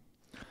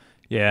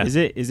 Yeah. Is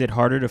it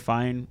harder to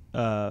find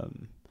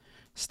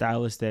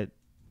stylists that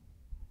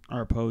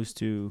are opposed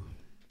to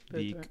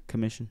the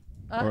commission?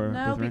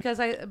 No, because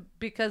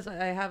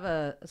I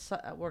have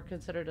we're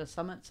considered a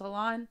summit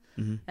salon,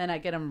 and I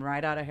get them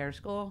right out of hair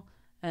school,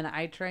 and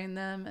I train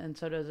them, and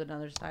so does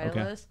another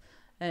stylist,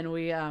 and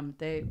we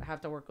they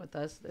have to work with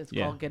us. It's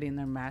called getting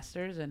their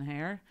masters in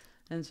hair,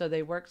 and so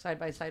they work side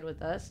by side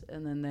with us,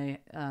 and then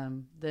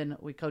then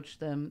we coach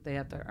them. They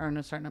have to earn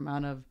a certain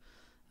amount of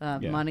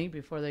money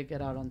before they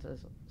get out onto the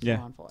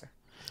salon floor.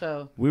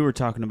 So we were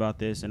talking about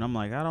this, and I'm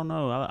like, I don't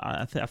know.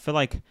 I feel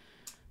like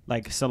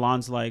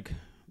salons like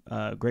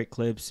Great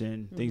Clips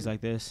and things like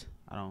this.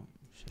 I don't.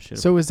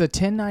 So is a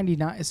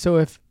 1099?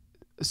 So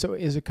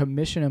is a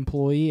commission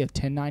employee a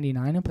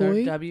 1099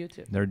 employee? They're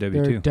W-2. They're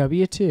W-2. They're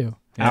W-2.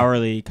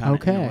 Hourly kind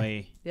of in a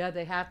way. Yeah,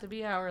 they have to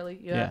be hourly.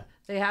 Yeah.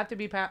 They have to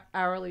be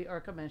hourly or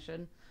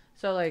commission.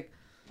 So like,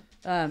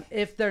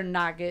 if they're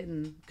not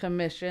getting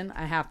commission,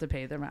 I have to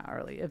pay them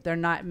hourly. If they're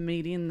not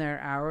meeting their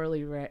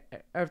hourly rate,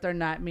 or if they're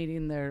not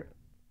meeting their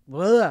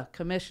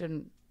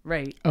commission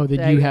rate. Oh,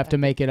 then you have to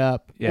make it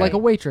up. Yeah. Like a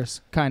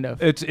waitress, kind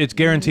of. It's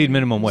guaranteed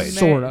minimum wage.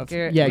 Sort of.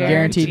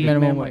 Guaranteed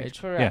minimum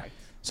wage. Correct. Yeah.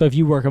 So if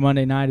you work a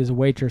Monday night as a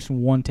waitress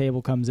and one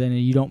table comes in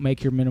and you don't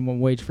make your minimum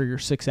wage for your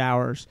 6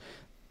 hours,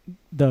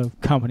 the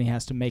company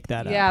has to make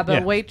that up. Yeah,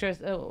 but waitress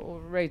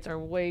rates are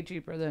way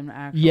cheaper than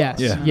actual. Yes,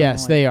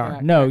 yes, they are.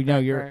 Correct, No,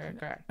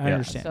 correct. I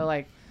understand. So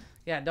like,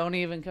 don't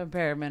even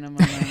compare minimum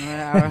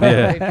hour.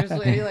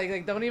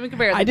 Like, don't even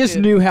compare. I just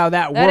knew how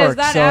that worked. That is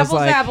not so apples to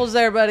like, apples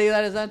there, buddy.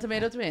 That is not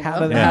tomato tomato. How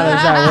does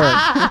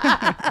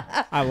that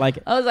work? I like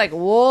it. I was like,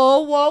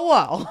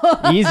 whoa.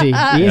 Easy,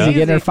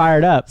 getting her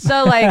fired up.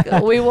 So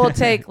like, we will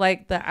take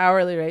like the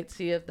hourly rate,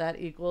 see if that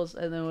equals,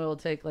 and then we will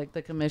take like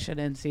the commission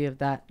and see if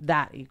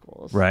that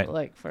equals. Right.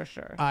 Like for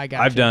sure.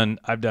 I've done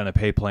a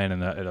pay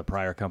plan at a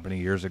prior company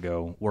years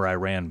ago where I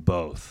ran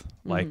both.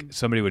 Like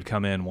somebody would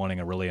come in wanting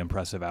a really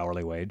impressive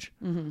hourly wage,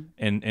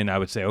 and I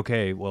would say,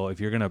 okay, well,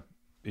 if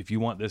you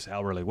want this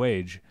hourly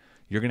wage,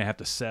 you're gonna have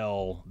to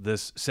sell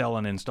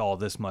and install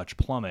this much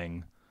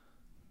plumbing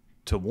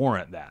to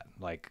warrant that.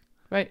 Like,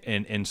 right.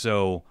 And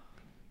so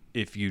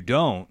if you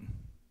don't,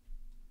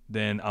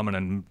 then I'm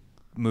gonna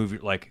move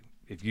your, like,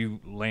 if you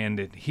land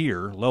it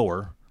here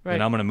lower,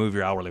 then I'm gonna move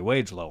your hourly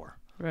wage lower.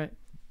 Right.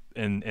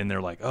 And they're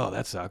like, oh,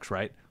 that sucks,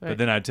 right? But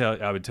then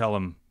I would tell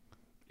them,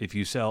 if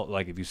you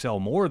sell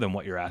more than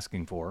what you're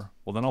asking for,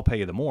 well, then I'll pay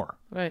you the more.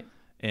 Right.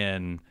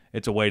 And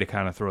it's a way to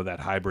kind of throw that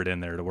hybrid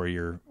in there to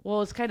where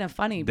well, it's kind of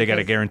funny. They got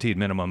a guaranteed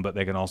minimum, but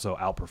they can also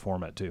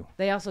outperform it too.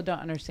 They also don't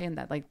understand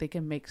that, like, they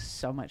can make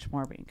so much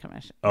more being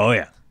commissioned. Oh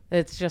yeah.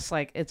 It's just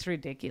like, it's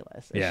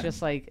ridiculous. It's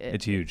just like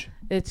it's huge.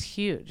 It's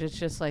huge. It's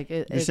just like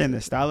You're saying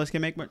the stylist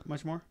can make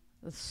much more?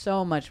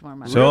 So much more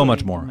money. So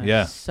much more.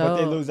 Yeah. But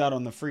they lose out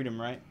on the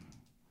freedom, right?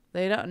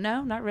 They don't.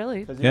 No, not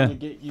really. Because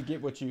you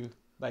get what you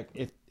like.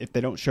 If they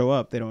don't show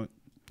up, they don't.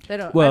 They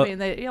don't. Well, I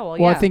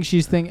mean, I think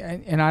she's thinking,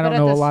 and I don't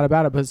know a lot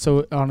about it, but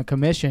so on a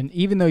commission,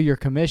 even though you're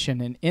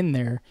commissioned and in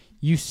there,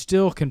 you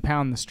still can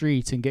pound the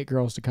streets and get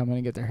girls to come in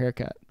and get their hair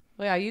cut.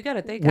 Well, yeah, you got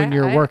to think when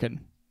you're working.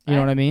 You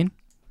know what I mean?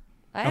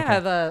 I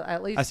have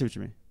at least. I see what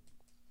you mean.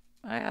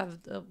 I have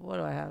what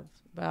do I have?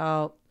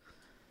 About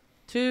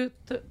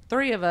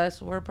three of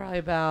us. We're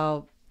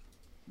probably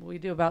we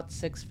do about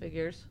 6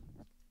 figures.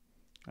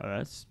 Oh,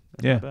 that's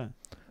not bad.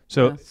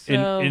 So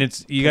and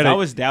it's you got. I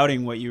was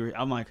doubting what you were.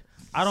 I'm like,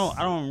 I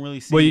don't really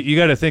see. Well, you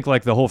got to think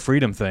like the whole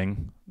freedom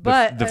thing.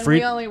 But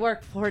we only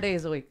work 4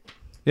 days a week.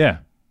 Yeah.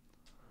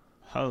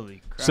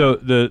 Holy crap. So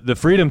the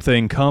freedom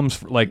thing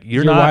comes like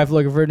your wife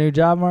looking for a new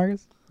job,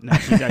 Marcus? No,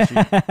 she's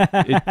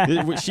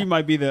actually. She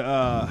might be the.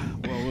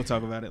 Well, we'll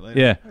talk about it later.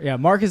 Yeah. Yeah.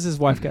 Marcus's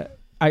wife cut.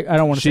 I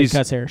don't want to say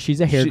cuts hair. She's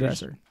a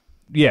hairdresser.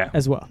 Yeah.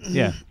 As well.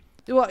 Yeah.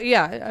 Well,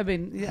 yeah. I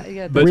mean,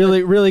 yeah. But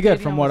really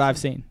good from what I've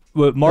seen.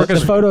 Well,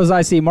 Marcus, the photos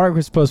I see,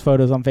 Marcus posts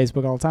photos on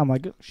Facebook all the time.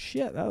 Like,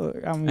 shit.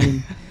 I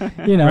mean,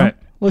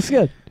 looks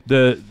good.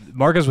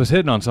 Marcus was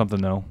hitting on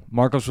something though.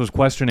 Marcus was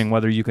questioning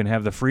whether you can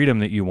have the freedom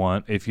that you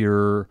want if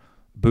you're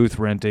booth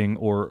renting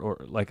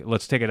or like,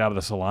 let's take it out of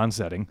the salon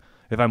setting.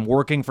 If I'm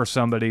working for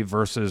somebody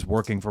versus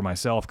working for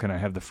myself, can I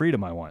have the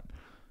freedom I want?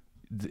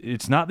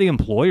 It's not the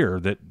employer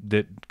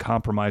that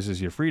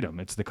compromises your freedom.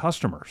 It's the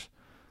customers.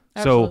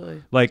 Absolutely.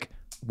 So like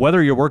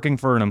whether you're working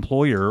for an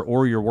employer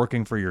or you're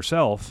working for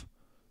yourself,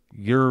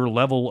 your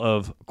level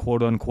of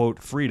quote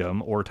unquote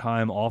freedom or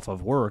time off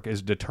of work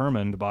is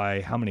determined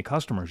by how many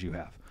customers you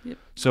have. Yep.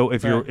 So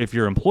if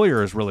your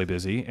employer is really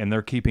busy and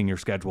they're keeping your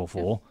schedule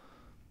full,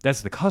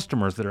 that's the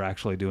customers that are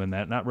actually doing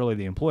that, not really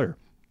the employer.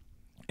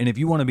 And if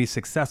you want to be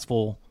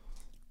successful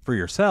for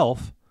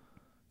yourself,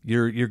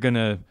 you're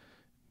gonna.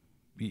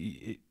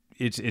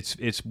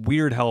 It's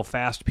weird how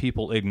fast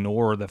people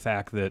ignore the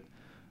fact that,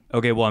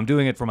 okay, well, I'm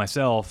doing it for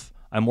myself.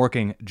 I'm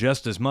working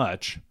just as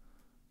much.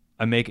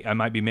 I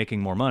might be making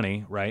more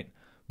money, right?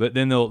 But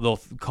then they'll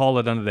call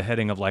it under the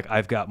heading of like,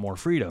 I've got more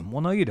freedom.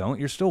 Well, no, you don't.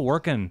 You're still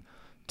working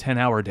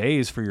 10-hour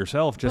days for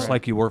yourself, just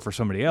like you were for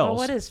somebody else. Well,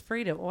 what is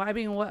freedom? Well, I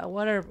mean,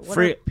 what are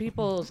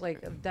people's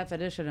like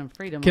definition of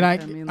freedom? Can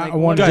like, I mean, like, I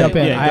want to jump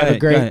in. I have a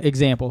great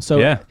example.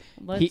 So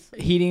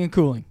heating and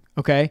cooling.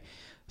 Okay.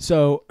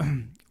 So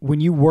when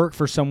you work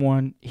for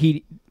someone,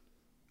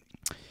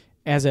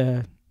 as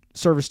a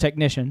service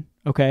technician,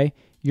 okay,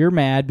 you're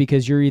mad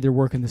because you're either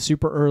working the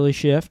super early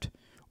shift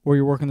or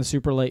you're working the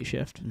super late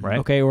shift. Right.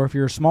 Okay, or if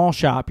you're a small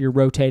shop, you're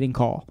rotating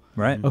call.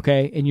 Right.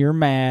 Okay, and you're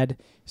mad.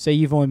 Say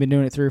you've only been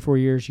doing it 3 or 4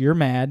 years. You're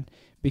mad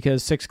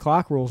because 6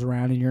 o'clock rolls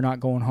around and you're not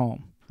going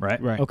home.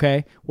 Right. Right.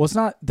 Okay, well, it's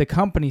not the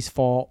company's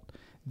fault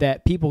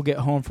that people get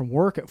home from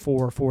work at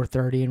 4 or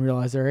 4:30 and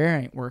realize their air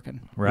ain't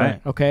working.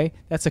 Right. Okay,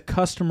 that's a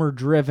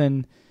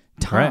customer-driven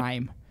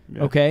time. Right.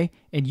 Yeah. Okay,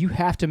 and you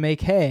have to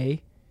make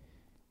hay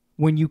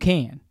when you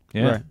can.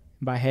 Yeah. Right.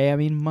 By hay, I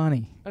mean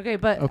money. Okay,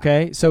 but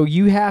Okay, so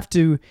you have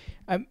to.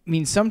 I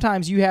mean,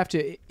 sometimes you have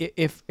to.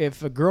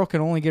 If a girl can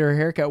only get her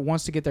haircut,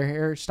 wants to get their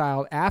hair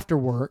styled after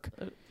work,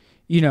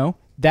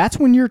 that's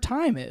when your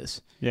time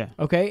is. Yeah.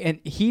 Okay, and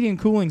heating and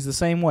cooling's the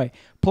same way.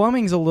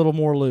 Plumbing's a little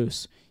more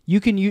loose. You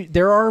can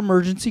there are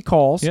emergency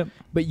calls, Yep.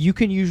 but you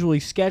can usually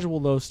schedule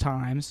those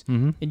times,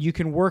 Mm-hmm. and you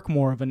can work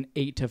more of an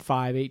 8 to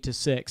 5, 8 to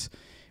 6.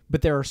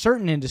 But there are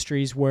certain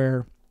industries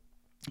where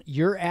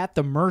you're at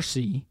the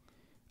mercy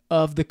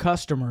of the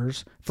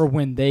customers for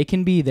when they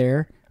can be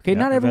there. Okay, Yeah,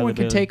 not everyone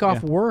can availability, take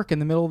off yeah. work in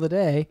the middle of the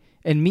day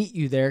and meet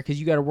you there because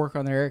you got to work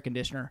on their air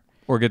conditioner.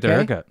 Or get their Okay.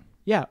 haircut.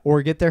 Yeah,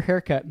 or get their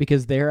haircut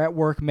because they're at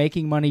work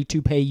making money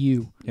to pay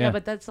you. yeah,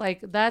 but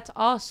that's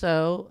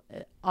also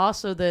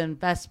the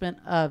investment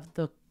of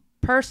the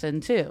person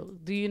too.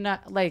 Do you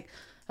not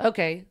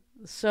okay,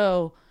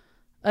 so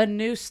a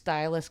new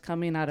stylist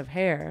coming out of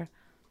hair,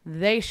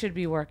 they should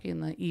be working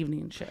the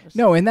evening shows.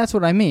 No, and that's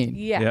what I mean.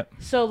 Yeah. Yep.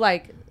 So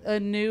a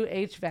new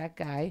HVAC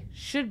guy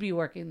should be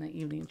working the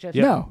evening shift.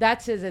 Yep. No.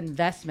 That's his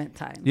investment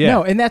time. Yeah.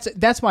 No, and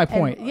that's my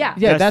point. yeah.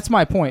 That's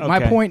my point. My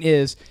Okay. point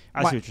is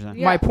I see what you're saying.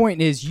 Yeah. my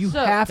point is you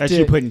So- have That's to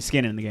you putting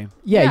skin in the game.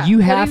 yeah, you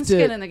have putting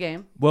skin to in the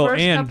game. Well,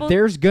 First and couple-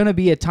 there's going to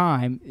be a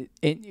time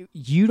and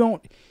you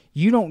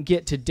don't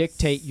get to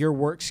dictate your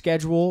work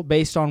schedule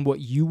based on what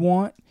you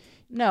want.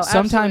 no.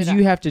 Sometimes absolutely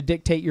you not. have to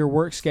dictate your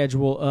work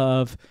schedule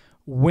of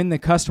when the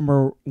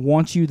customer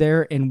wants you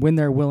there and when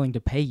they're willing to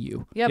pay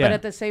you. Yeah, Yeah. but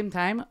at the same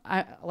time,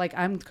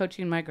 I'm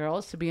coaching my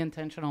girls to be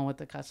intentional with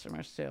the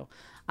customers too.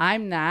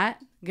 I'm not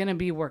gonna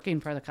be working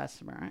for the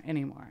customer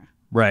anymore.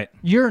 right.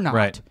 You're not.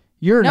 Right.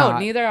 You're No, not.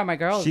 neither are my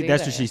girls. That's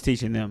what either. she's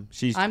teaching them.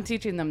 I'm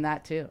teaching them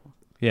that too.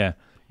 Yeah.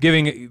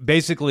 Giving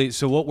basically,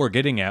 so what we're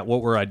getting at,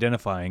 what we're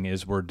identifying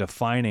is we're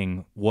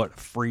defining what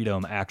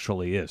freedom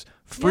actually is.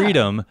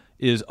 Freedom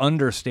is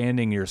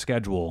understanding your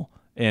schedule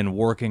and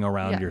working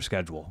around Yeah. your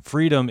schedule.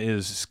 Freedom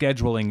is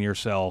scheduling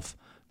yourself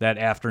that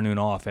afternoon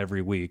off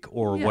every week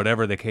or Yeah.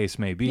 whatever the case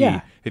may be.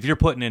 Yeah. If you're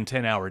putting in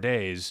 10-hour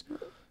days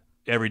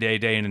every day,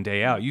 day in and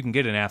day out, you can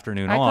get an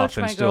afternoon I off coach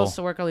and my still. girls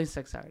to work only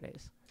 6-hour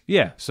days.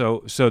 Yeah.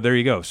 So there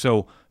you go.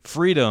 So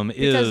freedom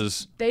Because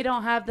is. they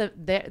don't have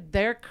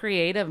their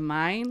creative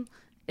mind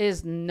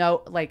is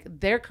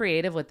they're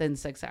creative within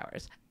 6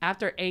 hours.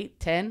 After 8,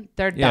 10,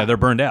 they're done. Yeah, they're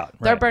burned out.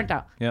 They're Right. burnt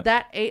out. Yep.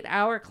 That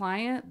 8-hour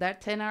client,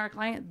 that 10-hour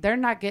client, they're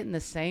not getting the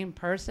same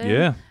person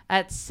Yeah.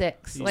 at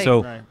 6.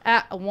 So- Right.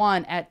 At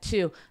 1, at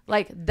 2.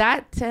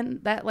 At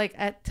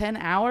 10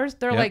 hours,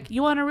 they're Yep. like,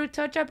 you want a root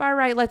touch up? All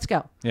right, let's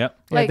go. Yep.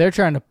 Yeah, they're just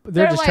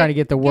trying to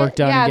get the work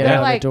done and get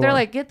out of the door. They're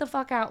like, get the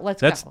fuck out. Let's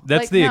That's go.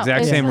 that's the No,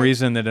 exact it's same like-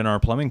 reason that in our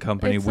plumbing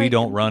company it's we like-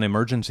 don't run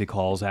emergency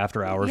calls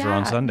after hours or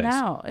on Yeah, Sundays.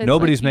 no, it's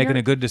Nobody's like making you're-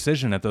 a good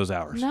decision at those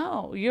hours.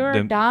 No, you're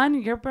The-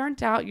 done. You're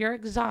burnt out. You're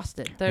exhausted.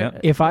 Yep.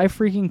 If I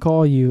freaking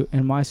call you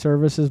and my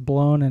service is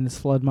blown and it's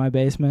flooded my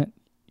basement,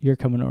 you're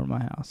coming over to my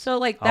house. So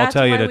like I'll that's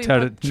tell you why to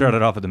we shut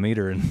it off at the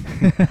meter and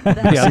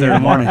that's, be out there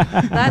tomorrow.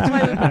 that's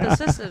why we put the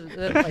system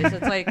in place.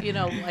 It's like,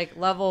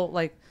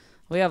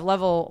 we have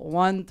level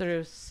 1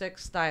 through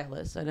 6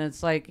 stylists, and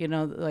it's like,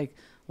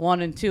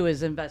 1 and 2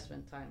 is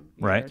investment time.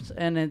 Right. years.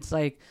 And it's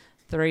like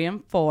 3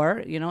 and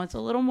 4, it's a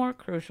little more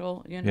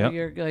crucial. Yep.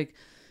 You're like,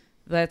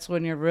 that's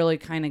when you're really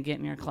kind of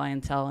getting your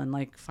clientele and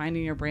like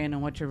finding your brand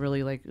and what you're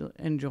really like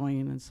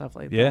enjoying and stuff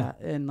like Yeah.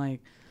 that. And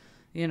like,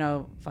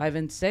 5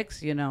 and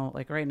 6,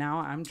 like right now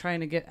I'm trying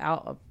to get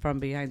out from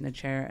behind the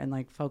chair and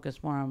like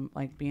focus more on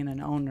like being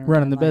an owner.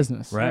 Running and, the like,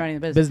 business. Right. Running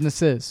the business.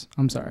 Businesses.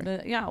 I'm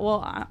sorry. Yeah,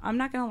 well, I'm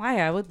not gonna lie.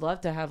 I would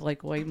love to have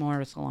like way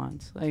more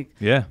salons.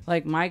 Yeah.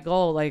 Like my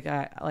goal,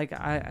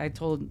 I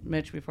told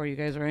Mitch before you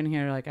guys were in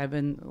here, like I've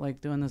been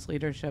like doing this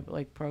leadership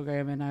like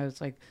program, and I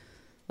was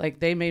like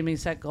they made me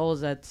set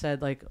goals that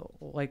said like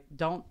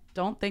don't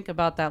think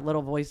about that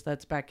little voice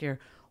that's back here.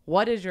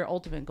 What is your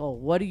ultimate goal?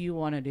 What do you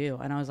want to do?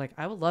 And I was like,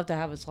 I would love to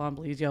have a salon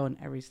Belizio in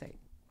every state.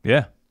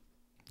 Yeah.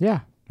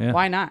 Yeah. Yeah.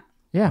 Why not?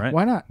 Yeah. Right.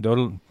 Why not?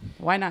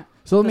 Why not?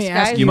 So let The me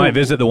ask sky's You the might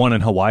visit the one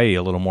in Hawaii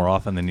a little more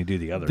often than you do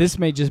the others. This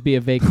may just be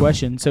a vague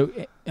question. So,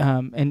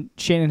 and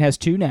Shannon has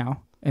 2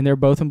 now, and they're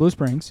both in Blue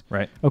Springs.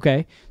 right.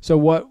 Okay. So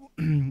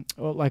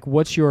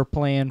what's your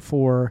plan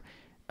for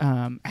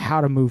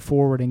how to move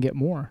forward and get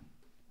more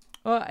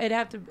Well, it'd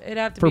have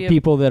to for be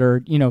people that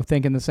are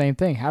thinking the same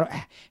thing?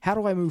 How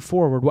do I move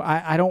forward? Well,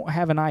 I don't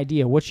have an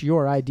idea. What's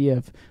your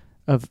idea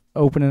of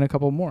opening a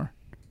couple more?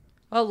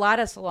 a lot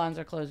of salons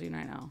are closing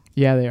right now.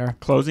 Yeah, they are.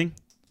 Closing?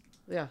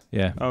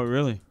 Yeah. Oh,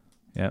 really?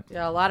 Yeah,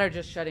 a lot are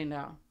just shutting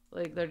down.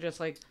 Like they're just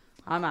like,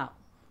 I'm out.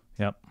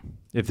 Yep.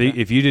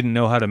 If you didn't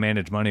know how to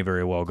manage money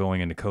very well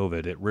going into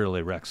COVID, it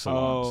really wrecks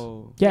salons.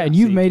 Oh, Yeah, and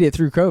you've made it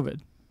through COVID.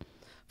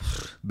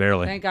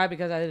 Barely. Thank God,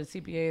 because I had a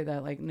CPA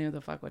that like knew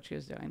the fuck what she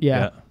was doing.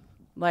 Yeah.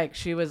 Like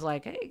she was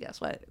like, "Hey, guess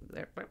what?"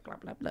 Blah, blah,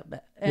 blah, blah, blah.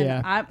 And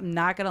Yeah. I'm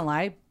not gonna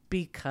lie,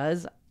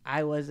 because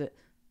I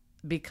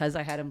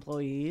had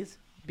employees,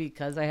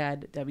 because I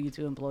had W-2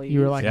 employees.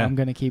 You were like, Yeah. I'm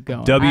going to keep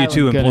going.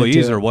 W-2 I'm gonna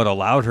employees do are it. what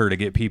allowed her to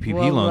get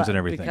PPP loans and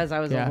everything. Because I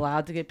was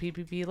allowed to get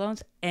PPP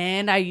loans,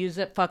 and I use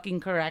it fucking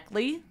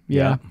correctly.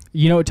 Yeah.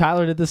 You know,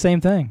 Tyler did the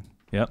same thing.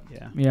 Yep.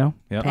 Yeah. You know,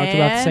 Yep. talked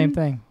about the same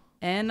thing.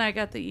 And I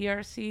got the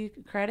ERC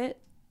credit.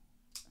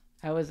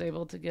 I was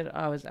able to get.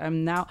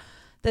 I'm now.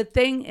 The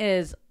thing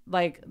is,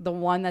 like the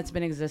one that's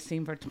been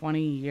existing for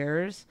 20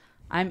 years,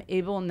 I'm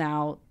able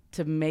now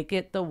to make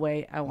it the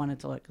way I want it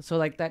to look. So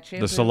like that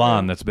shampoo. The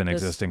salon that's been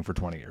existing for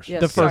 20 years.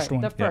 Yes, The first sorry,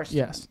 one. The first.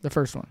 Yes, the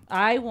first one.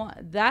 I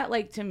want that.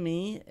 Like to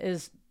me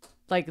is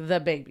like the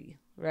baby,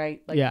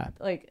 right? Like, Yeah.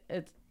 Like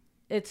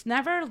it's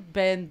never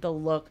been the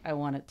look I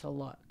want it to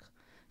look.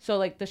 So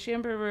like the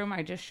shampoo room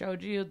I just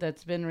showed you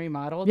that's been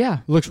remodeled. Yeah,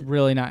 looks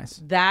really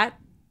nice. That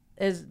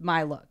is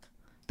my look.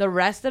 The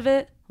rest of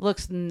it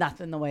looks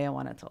nothing the way I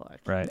want it to look.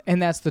 Right.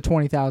 And that's the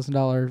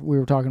 $20,000 we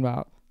were talking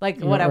about. Like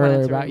you what know, I wanted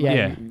earlier to about. remodel.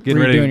 Yeah,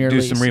 Getting ready redoing to your do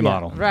lease. some Yeah.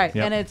 remodel. Right.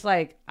 Yep. And it's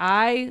like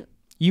I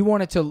You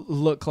want it to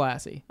look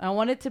classy.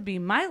 want it to be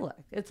my look.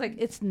 It's like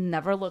it's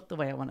never looked the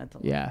way I want it to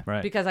look. Yeah.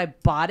 Right. Because I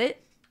bought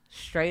it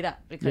straight up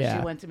because Yeah.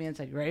 she went to me and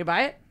said, "You ready to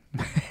buy it?"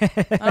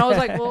 And I was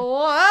like,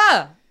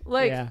 "Well,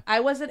 like Yeah. I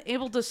wasn't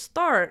able to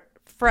start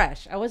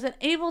fresh. I wasn't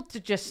able to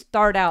just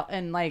start out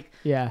and like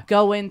Yeah.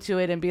 go into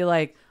it and be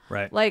like,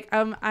 Right. like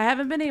I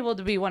haven't been able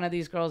to be one of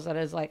these girls that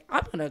is like,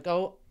 I'm gonna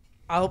go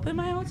open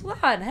my own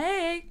salon.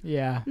 Hey,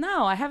 Yeah.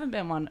 no, I haven't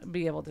been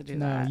be able to do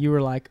No, that. you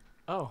were like,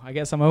 oh, I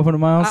guess I'm opening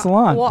my own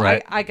salon. Well,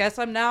 Right. I guess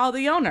I'm now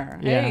the owner.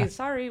 Yeah. Hey,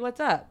 sorry, what's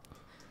up?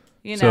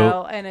 You So-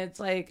 know, and it's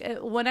like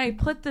when I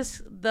put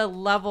the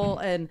level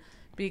and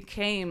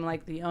became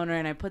like the owner,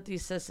 and I put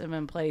these system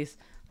in place,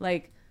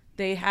 like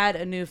they had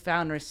a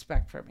newfound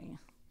respect for me.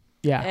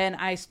 Yeah. And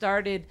I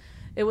started,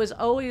 it was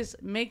always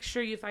make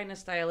sure you find a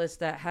stylist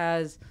that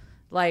has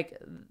like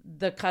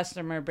the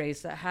customer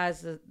base, that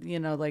has, you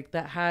know, like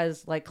that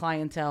has like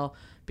clientele,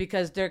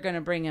 because they're going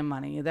to bring in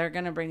money. They're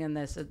going to bring in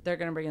this, they're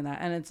going to bring in that.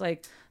 And it's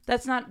like,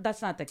 that's not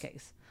the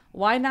case.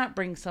 Why not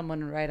bring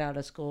someone right out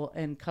of school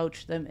and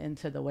coach them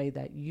into the way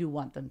that you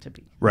want them to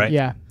be? Right.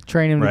 Yeah.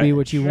 Train them to Right. be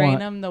what you Train want.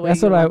 them the way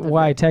That's you what want them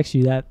why to I be. text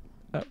you that.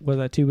 Was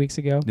that 2 weeks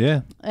ago?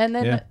 Yeah. And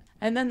then,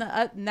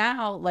 Yeah.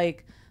 now,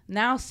 like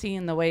now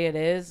seeing the way it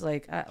is,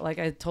 like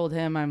I told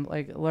him, I'm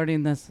like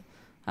learning this.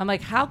 I'm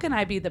like, how can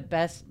I be the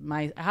best?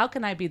 How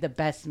can I be the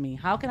best me?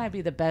 How can I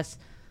be the best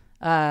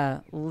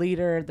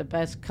leader, the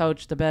best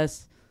coach, the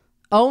best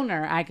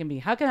owner I can be?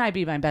 How can I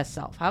be my best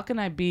self? How can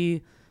I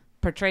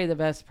portray the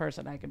best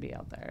person I can be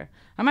out there?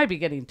 I might be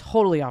getting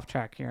totally off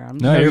track here.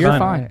 No, You're you're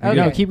fine. Okay.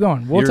 No, keep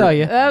going. We'll You're- tell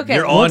you. Okay.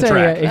 You're We'll on tell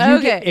track. you.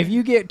 Okay. If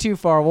you get too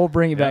far, we'll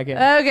bring you back in.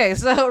 Okay,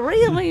 so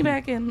reel me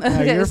back in. No,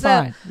 Okay, you're so,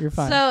 fine. You're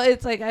fine. So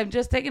it's like I'm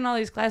just taking all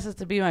these classes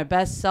to be my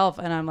best self,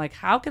 and I'm like,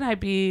 how can I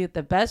be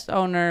the best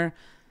owner,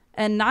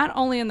 and not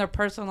only in their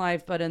personal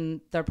life but in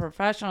their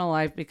professional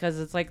life, because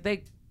it's like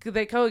they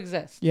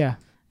coexist. Yeah.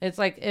 It's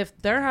like if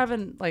they're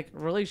having like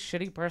really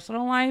shitty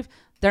personal life,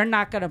 they're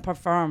not going to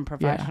perform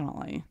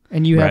professionally.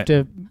 And you have Right.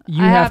 to I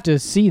have have- to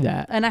see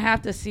that. And I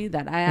have to see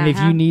that. And if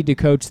you need to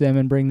coach them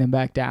and bring them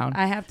back down.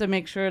 I have to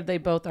make sure they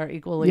both are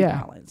equally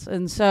Yeah. balanced.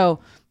 And so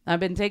I've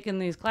been taking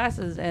these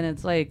classes, and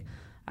it's like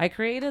I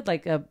created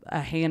like a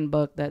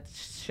handbook that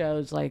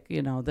shows like,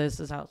 you know, this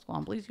is how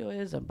Salon Policio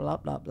is and blah,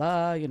 blah,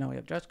 blah. You know, we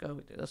have dress code,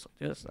 we do this,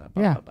 blah,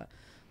 Yeah. blah, blah.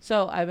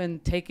 So I've been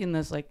taking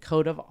this like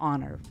code of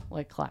honor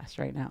like class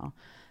right now.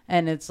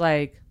 And it's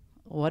like,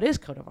 what is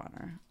code of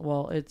honor?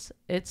 Well, it's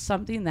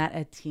something that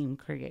a team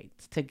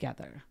creates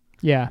together.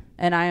 Yeah.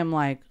 And I am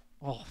like,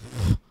 oh,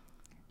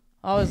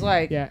 I was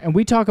like, Yeah. And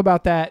we talk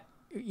about that.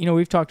 You know,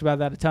 we've talked about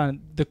that a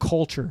ton. The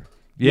culture.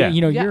 Yeah.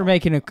 You know, Yeah.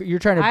 you're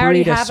trying to I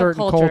already breed a have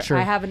certain a culture.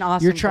 I have an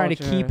awesome You're trying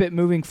culture. to keep it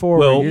moving forward.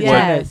 Well, You're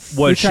Yes.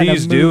 what you're trying to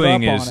she's move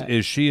doing up on it.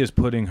 is she is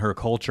putting her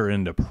culture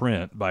into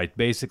print by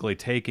basically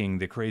taking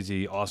the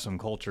crazy awesome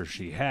culture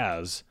she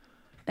has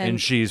and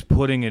she's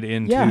putting it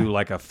into Yeah.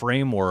 like a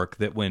framework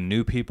that when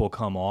new people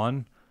come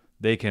on,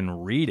 they can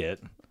read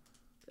it.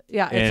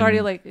 Yeah, it's and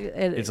already like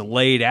It's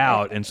laid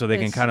out, and so they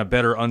can it's- kind of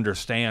better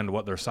understand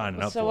what they're signing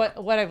up so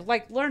for. what I've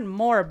like learned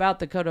more about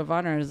the code of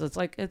honor is it's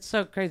like it's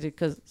so crazy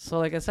because so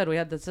like I said, we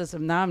had the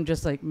system. Now I'm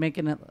just like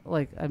making it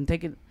like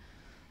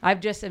I've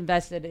just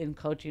invested in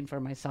coaching for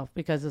myself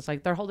because it's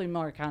like they're holding me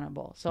more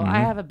accountable. So I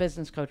have a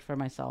business coach for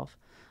myself.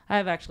 I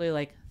have actually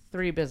like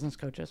 3 business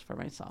coaches for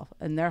myself,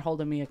 and they're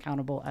holding me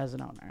accountable as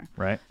an owner.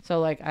 Right. So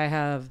like I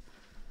have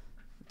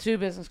 2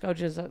 business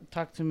coaches that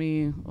talk to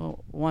me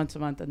once a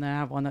month, and then I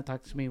have one that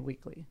talks to me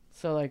weekly.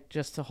 So like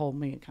just to hold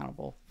me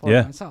accountable for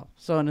myself.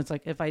 So and it's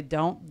like if I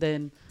don't,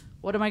 then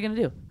what am I going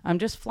to do? I'm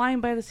just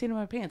flying by the seat of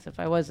my pants if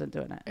I wasn't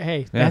doing it.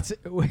 Hey, Yeah. that's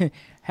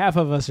half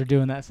of us are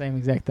doing that same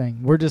exact thing.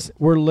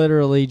 We're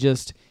literally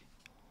just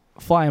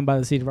flying by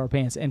the seat of our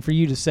pants. And for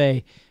you to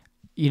say,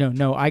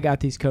 no, I got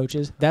these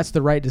coaches, that's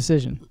the right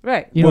decision.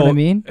 Right. You know what I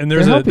mean? And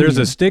there's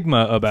a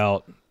stigma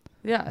about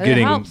it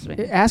helps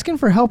me. Asking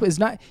for help is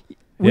not.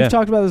 We've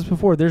talked about this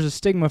before. There's a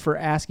stigma for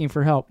asking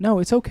for help. No,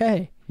 it's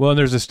okay. Well, and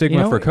there's a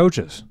stigma for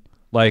coaches.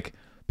 Like,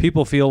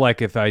 people feel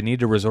like if I need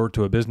to resort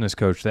to a business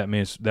coach, that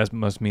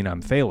must mean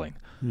I'm failing.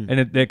 And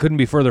it couldn't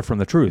be further from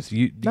the truth.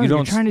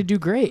 You're trying to do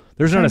great.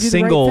 There's not a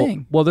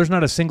single there's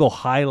not a single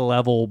high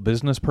level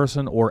business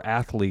person or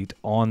athlete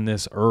on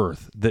this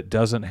earth that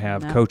doesn't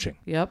have coaching.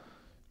 Yep.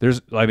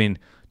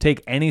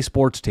 Take any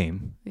sports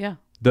team. Yeah.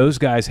 Those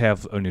guys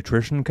have a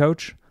nutrition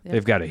coach. Yep.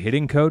 They've got a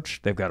hitting coach.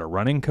 They've got a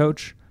running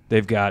coach.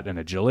 They've got an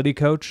agility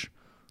coach.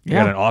 You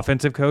got an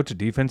offensive coach, a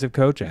defensive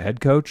coach, a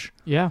head coach.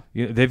 Yeah.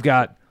 They've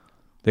got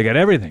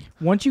everything.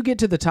 Once you get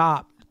to the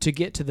top, to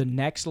get to the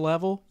next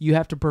level, you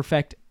have to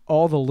perfect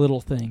all the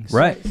little things.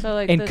 Right.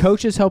 So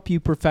coaches help you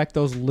perfect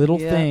those little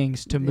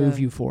things to move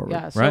you forward.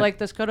 Yeah. So like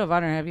this code of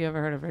honor, have you ever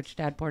heard of Rich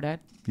Dad Poor Dad?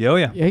 Oh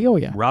yeah.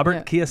 Yeah.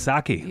 Robert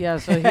Kiyosaki. Yeah.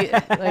 So he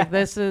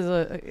this is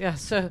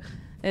so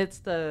it's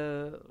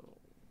the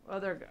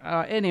other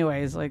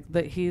anyways,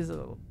 he's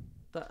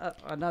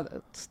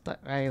another.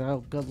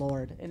 Oh, good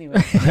Lord.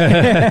 Anyway,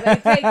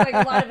 they take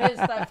a lot of his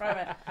stuff from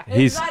it.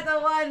 He's not the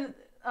one.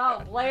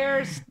 Oh,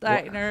 Blair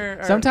Steiner.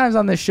 Sometimes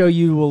on this show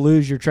you will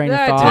lose your train of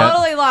thought. I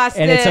totally lost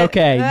and it's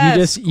okay.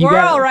 You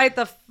gotta right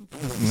the.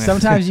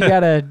 Sometimes you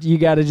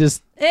gotta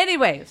just.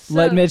 Anyways,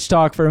 let Mitch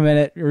talk for a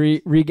minute.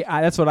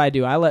 That's what I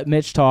do. I let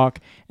Mitch talk,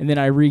 and then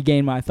I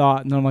regain my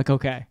thought, and then I'm like,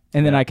 okay,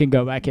 and then I can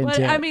go back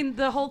into it. I mean,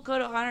 the whole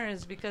code of honor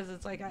is because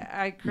it's like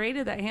I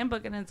created that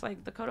handbook, and it's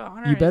like the code of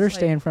honor. You better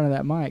stay in front of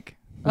that mic.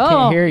 I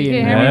can't hear you.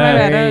 You can't hear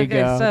me. There you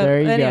go. So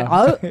there you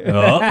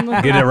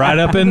go. Get it right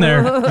up in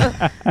there.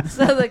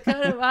 So the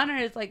code of honor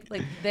is like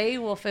they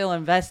will feel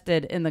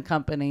invested in the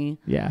company.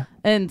 Yeah.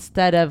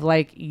 Instead of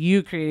like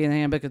you creating the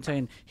handbook and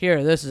saying,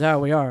 "Here, this is how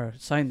we are.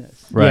 Sign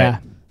this." Right. Yeah.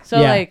 So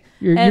like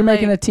you're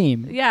making a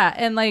team. Yeah,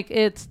 and like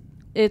it's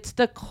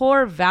the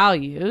core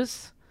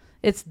values.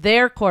 It's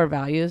their core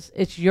values.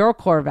 It's your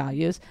core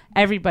values.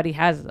 Everybody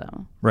has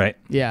them. Right.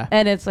 Yeah.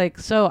 And it's like,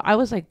 so I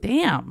was like,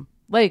 damn.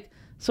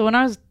 So when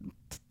I was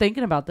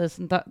thinking about this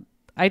and thought,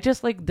 I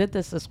just did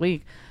this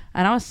week,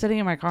 and I was sitting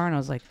in my car and I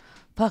was like,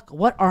 fuck,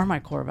 what are my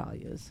core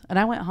values? And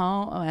I went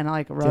home and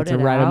I wrote it out.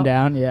 Write them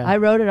down, yeah. I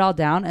wrote it all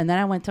down, and then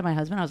I went to my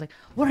husband. I was like,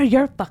 what are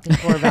your fucking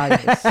core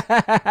values?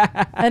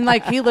 And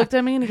he looked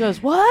at me and he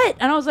goes, what?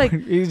 And I was like,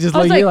 he's just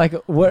like,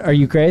 what, are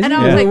you crazy? And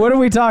I was like, what are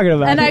we talking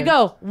about? And here? I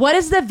go, what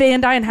is the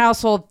Van Dyne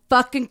household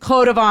fucking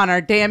code of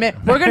honor? Damn it.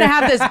 We're going to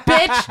have this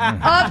bitch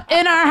up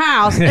in our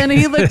house. And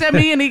he looked at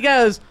me and he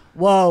goes,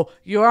 whoa,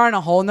 you're on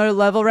a whole nother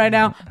level right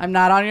now. I'm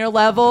not on your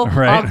level.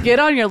 Right. I'll get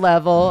on your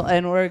level,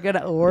 and we're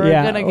gonna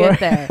get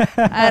there.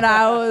 And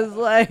I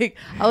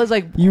was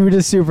like, you were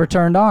just super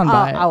turned on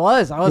by it. I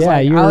was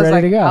you were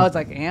ready to go. I was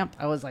amped.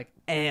 I was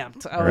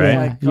amped. I was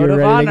like, code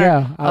of honor. To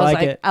go. I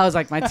like it. I was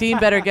like, my team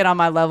better get on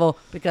my level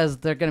because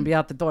they're gonna be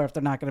out the door if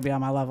they're not gonna be on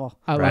my level.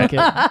 I like it.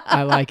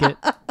 I like it.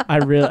 I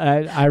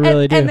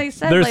really do. And they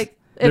said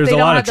there's a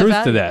lot of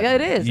truth to that. Yeah,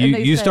 it is.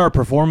 You start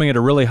performing at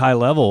a really high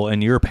level,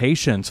 and your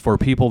patience for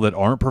people that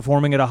aren't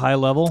performing at a high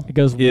level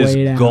is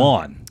way down.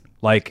 Gone.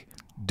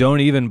 Don't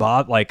even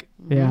bother.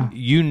 Yeah.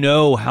 You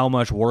know how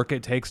much work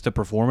it takes to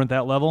perform at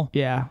that level.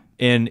 Yeah.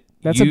 And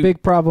that's a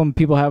big problem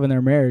people have in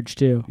their marriage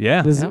too.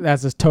 Yeah.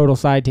 That's a total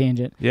side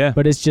tangent. Yeah.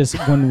 But it's just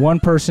when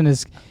one person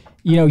is,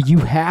 you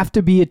have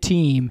to be a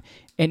team,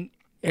 and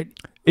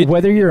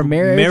whether you're a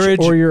marriage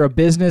or you're a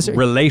business.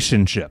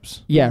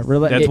 Relationships. Yeah.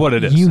 That's what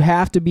it is. You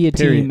have to be a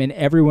team, and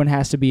everyone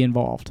has to be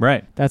involved.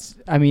 Right.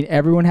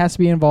 Everyone has to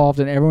be involved,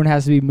 and everyone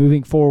has to be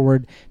moving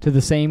forward to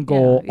the same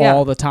goal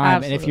all the time.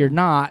 Absolutely. And if you're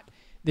not,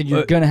 then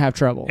you're going to have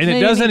trouble. And it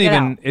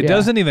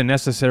doesn't even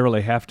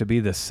necessarily have to be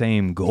the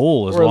same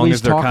goal as long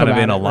as they're kind of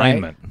in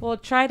alignment. Right? Well,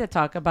 try to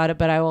talk about it,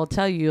 but I will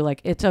tell you,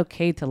 it's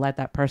okay to let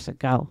that person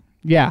go.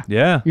 Yeah.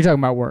 Yeah. You're talking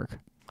about work.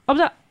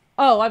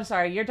 I'm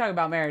sorry. You're talking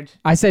about marriage.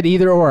 I said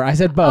either or. I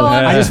said both.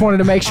 I just wanted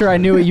to make sure I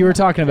knew what you were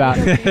talking about.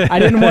 I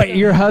didn't want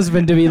your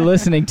husband to be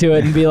listening to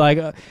it and be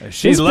like,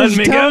 she's letting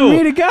me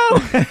me to go.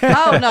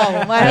 Oh,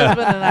 no. My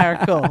husband and I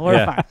are cool.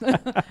 We're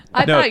fine.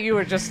 I thought you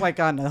were just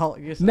on the whole.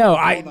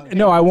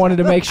 I wanted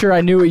to make sure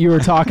I knew what you were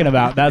talking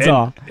about. That's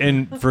all.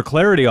 And for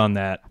clarity on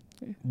that,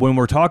 when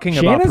we're talking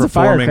Shannon's about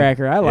performing. a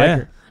firecracker. I like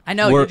her. I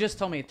know, you just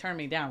told me to turn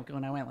me down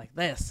when I went like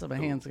this, so my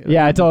hands go.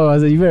 Yeah, I told him, I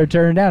was like, you better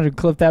turn it down and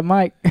clip that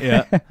mic.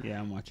 Yeah. Yeah,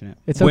 I'm watching it.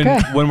 It's okay.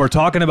 When we're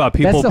talking about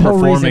people That's the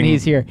performing. whole reason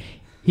he's here.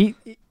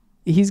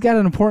 He's got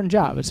an important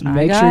job. It's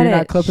make sure you're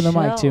not clipping the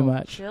mic too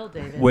much. Chill,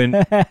 David.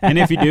 And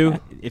if you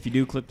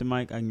do clip the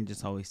mic, I can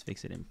just always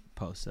fix it in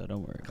post, so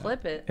don't worry about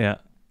Clip it. Yeah.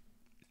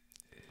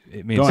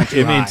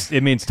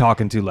 It means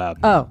talking too loud.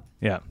 Oh.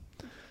 Yeah.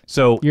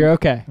 So you're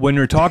okay. When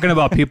you're talking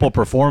about people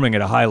performing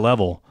at a high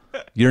level,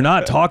 you're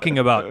not talking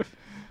about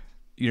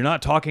you're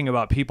not talking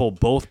about people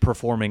both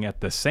performing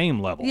at the same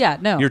level. Yeah,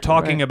 no. You're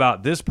talking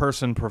about this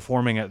person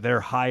performing at their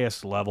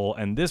highest level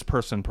and this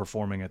person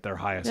performing at their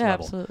highest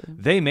level. Absolutely.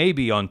 They may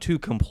be on two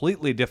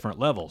completely different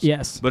levels.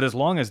 Yes. But as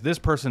long as this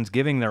person's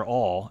giving their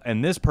all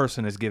and this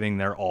person is giving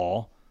their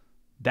all,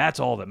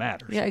 that's all that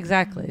matters. Yeah,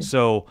 exactly.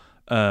 So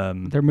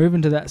they're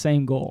moving to that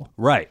same goal.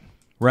 Right.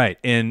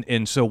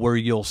 And so where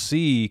you'll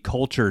see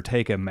culture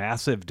take a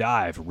massive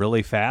dive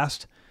really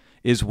fast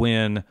is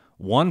when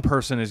one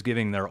person is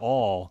giving their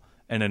all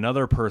and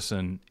another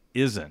person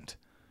isn't.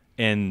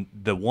 And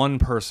the one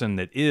person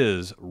that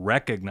is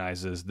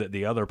recognizes that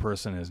the other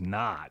person is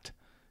not.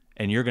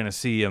 And you're going to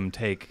see them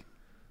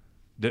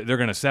they're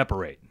going to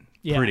separate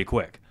pretty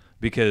quick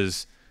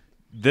because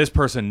this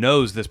person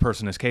knows this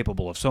person is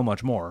capable of so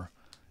much more.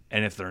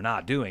 And if they're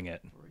not doing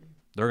it,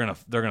 they're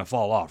gonna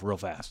fall off real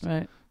fast.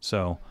 Right.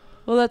 So.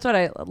 Well, that's what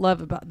I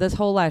love about this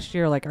whole last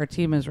year. Like our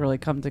team has really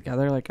come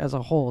together, like as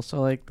a whole.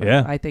 So like,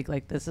 I think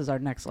like this is our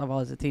next level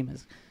as a team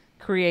is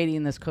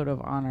creating this code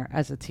of honor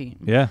as a team.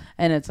 Yeah.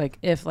 And it's like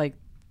if like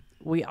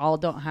we all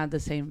don't have the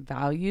same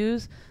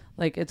values,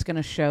 like it's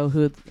gonna show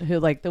who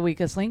like the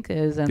weakest link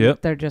is, and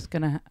they're just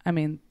gonna. I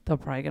mean, they're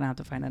probably gonna have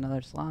to find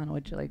another salon,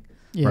 which like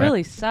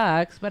really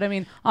sucks. But I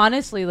mean,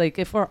 honestly, like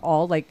if we're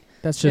all like.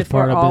 That's just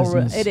part of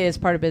business. It is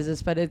part of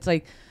business, but it's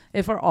like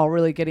if we're all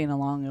really getting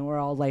along and we're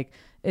all like,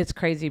 it's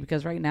crazy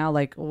because right now,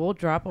 like we'll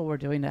drop what we're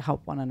doing to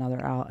help one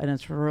another out, and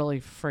it's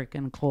really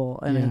freaking cool,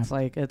 and it's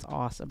like it's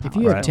awesome. If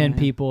you have 10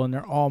 people and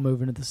they're all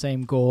moving to the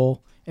same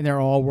goal and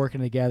they're all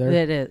working together,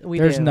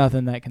 there's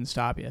nothing that can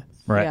stop you.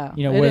 Right. Yeah.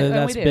 You know, whether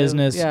that's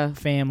business,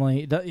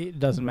 family, it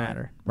doesn't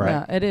matter. Right.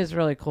 Yeah, it is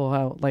really cool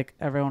how like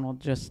everyone will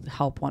just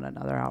help one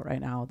another out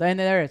right now.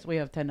 And we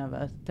have 10 of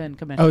us, 10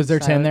 commission. Oh, is there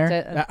 10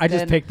 there? I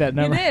just picked that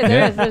number.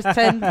 There's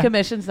 10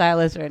 commission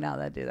stylists right now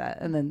that do that,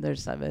 and then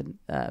there's 7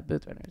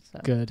 booth runners. So.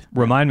 Good.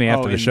 Remind me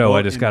after the show.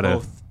 I just got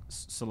both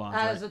salons.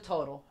 As a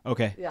total.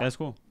 Okay, that's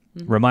cool.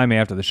 Mm-hmm. Remind me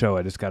after the show.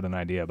 I just got an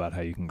idea about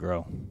how you can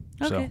grow.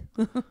 Okay.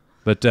 So,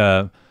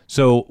 but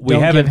so we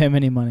Don't haven't give him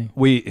any money.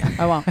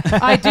 I won't.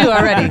 I do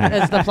already.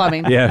 It's the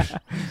plumbing. Yeah.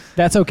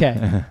 That's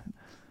okay.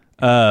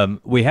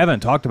 We haven't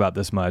talked about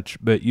this much,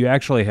 but you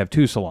actually have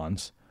 2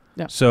 salons.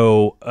 Yeah.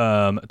 So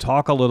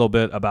talk a little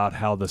bit about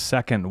how the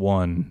second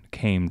one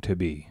came to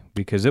be,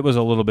 because it was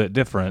a little bit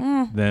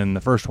different than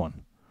the first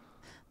one.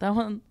 That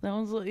one's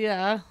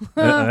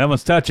That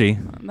one's touchy.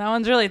 That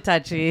one's really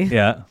touchy.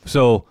 Yeah.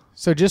 So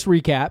just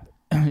recap.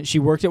 She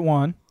worked at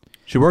one.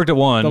 She worked at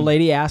one. The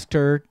lady asked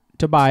her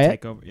to buy it.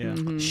 Take over. Yeah.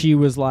 Mm-hmm. She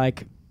was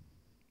like,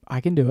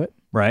 I can do it.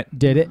 Right.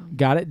 Did it.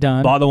 Got it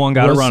done. Bought the one,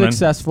 got it running. Was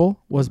successful.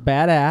 Was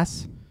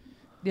badass.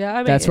 Yeah, I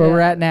mean, that's where we're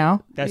at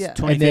now. That's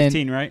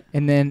 2015, right?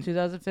 And then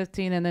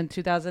 2015, and then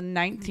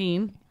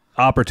 2019.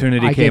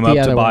 Opportunity came up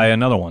to buy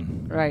another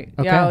one. Right.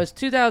 Okay. Yeah, it was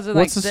 2000.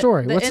 What's the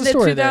story? What's the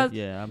story there?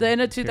 Yeah, the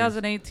end of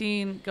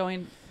 2018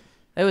 going.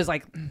 It was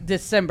like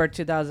December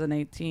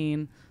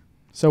 2018.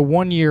 So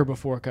 1 year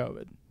before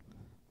COVID.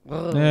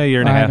 Yeah,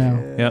 year and a half.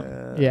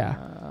 Yep.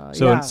 Yeah.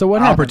 So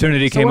what happened?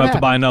 Opportunity came up to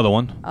buy another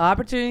one.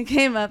 Opportunity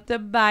came up to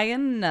buy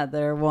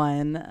another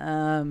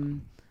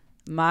one.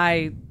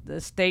 The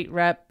state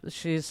rep,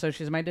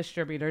 she's my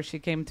distributor. She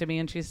came to me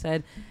and she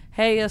said,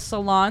 "Hey, a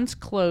salon's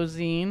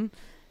closing,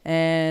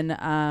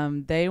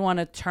 and they want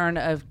a turn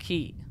of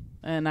key."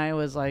 And I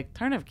was like,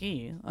 "Turn of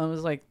key?" I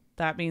was like,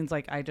 "That means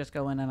like I just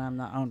go in and I'm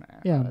the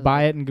owner." Yeah,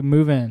 buy it and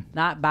move in.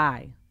 Not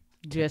buy,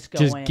 just go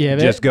just in. Give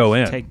it. Just go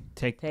in.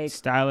 Take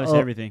stylist,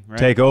 everything. Right?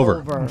 Take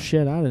over. Oh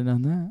shit, I'd have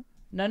done that.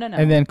 No.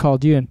 And then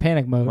called you in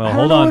panic mode. Well, I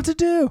hold don't know on. what to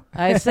do.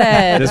 I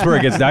said, This is where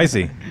it gets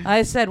dicey.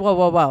 I said,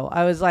 whoa.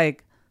 I was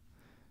like,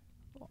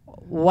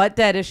 what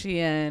debt is she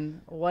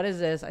in? What is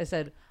this? I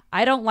said,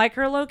 I don't like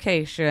her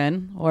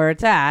location where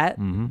it's at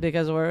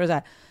because of where it was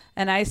at.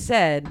 And I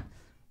said,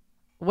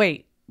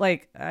 wait,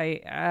 like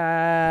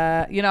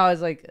I was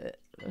like,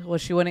 well,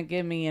 she wouldn't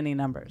give me any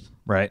numbers.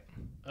 Right.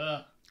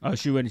 Oh,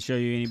 she wouldn't show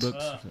you any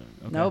books? Okay.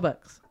 No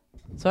books.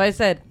 So I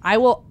said, I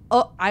will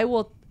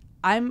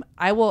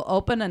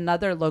open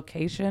another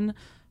location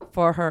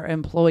for her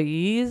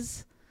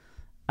employees.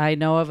 I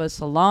know of a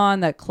salon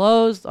that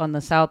closed on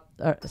the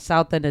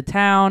south end of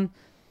town.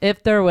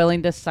 If they're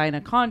willing to sign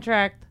a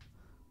contract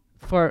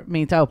for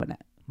me to open it,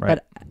 right.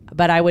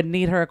 but I would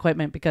need her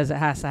equipment because it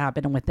has to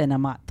happen within a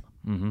month.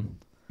 Mm-hmm.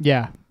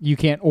 Yeah, you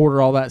can't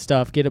order all that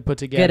stuff, get it put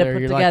together.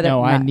 You're like,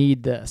 no, I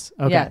need this.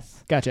 Okay,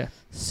 yes. Gotcha.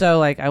 So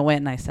like I went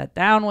and I sat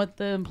down with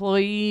the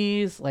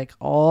employees, like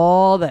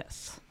all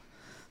this.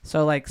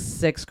 So like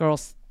 6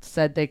 girls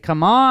said they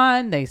come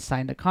on. They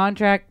signed a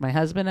contract. My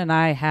husband and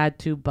I had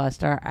to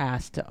bust our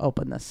ass to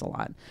open the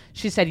salon.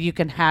 She said, "You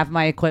can have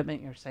my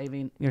equipment. You're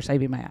saving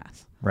my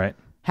ass. Right.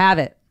 Have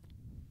it.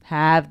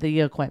 Have the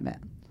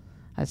equipment."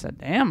 I said,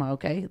 "Damn,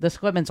 okay. This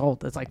equipment's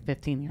old. It's like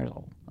 15 years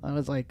old." I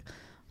was like,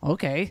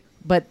 "Okay."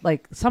 But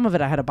like some of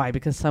it I had to buy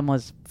because some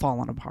was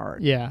falling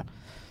apart. Yeah.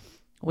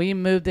 We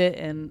moved it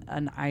in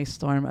an ice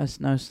storm, a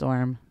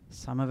snowstorm.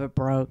 Some of it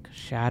broke,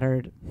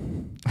 shattered.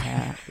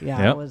 Yeah,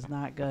 Yep. It was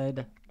not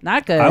good.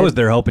 Not good. I was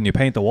there helping you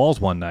paint the walls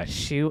one night.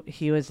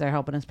 He was there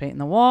helping us painting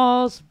the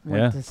walls.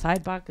 Went to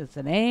side pockets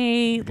and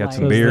ate. Got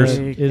some beers.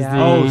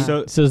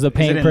 So is the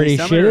paint pretty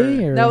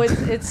shitty? Or? No,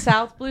 it's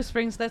South Blue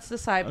Springs. That's the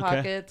side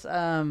pockets.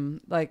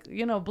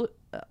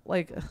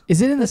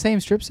 Is it in the same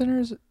strip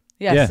centers?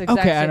 Yes, exactly.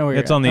 Okay, I know where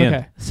you're It's on the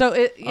end. So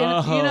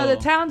the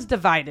town's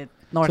divided.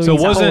 North so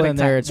and wasn't south. in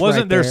there? It's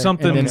wasn't right there there,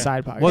 something? and then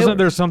side pockets. Wasn't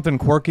there something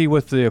quirky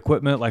with the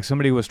equipment? Like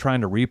somebody was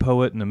trying to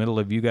repo it in the middle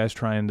of you guys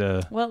trying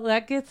to. Well,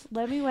 that gets.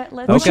 Let me let.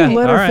 We should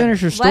let her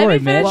finish her story,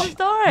 Let me finish Mitch.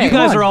 the story. You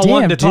guys are all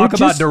wanting to talk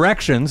about just-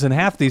 directions, and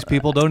half these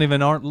people don't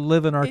even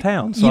live in our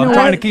town. So You I'm know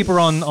trying what? to keep her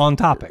on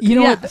topic. You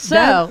know Yeah, what?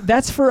 so-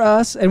 That's for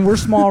us, and we're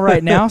small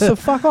right now. So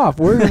fuck off.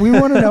 We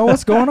want to know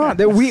what's going on.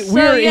 That we're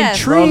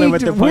yes. Rolling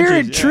with intrigued. the We're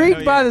punches. intrigued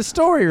Yeah, by yeah. the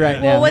story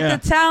right Well, now.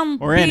 with the town,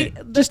 We're in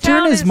it. Just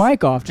turn his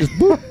mic off. Just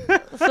boop.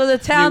 So the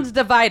town's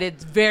divided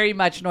very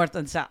much north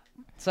and south.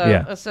 So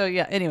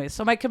Yeah. Anyway,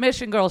 so my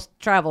commission girls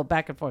travel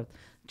back and forth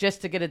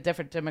just to get a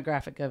different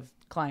demographic of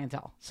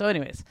clientele. So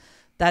anyways,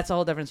 that's a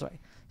whole different story.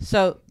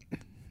 So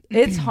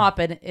it's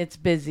hopping. It's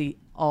busy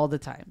all the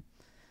time.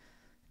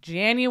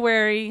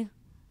 January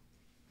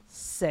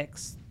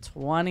 6th,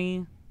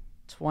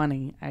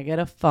 2020, I get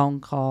a phone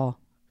call.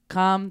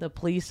 Come, the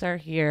police are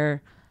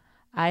here.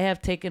 I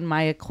have taken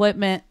my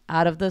equipment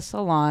out of the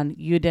salon.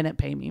 You didn't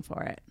pay me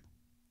for it.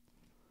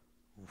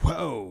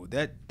 Whoa,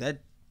 that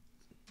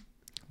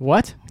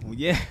What?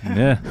 yeah.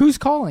 Yeah. Who's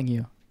calling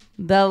you?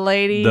 The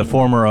lady, The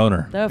former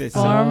owner. the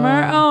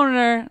former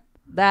owner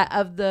that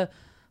of the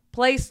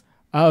place.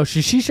 Oh,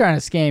 she's trying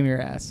to scam your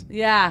ass.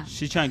 Yeah,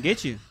 She's trying to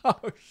get you. Oh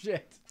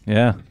shit.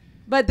 Yeah.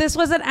 but this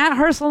wasn't at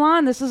her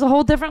salon. This is a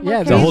whole different Yeah,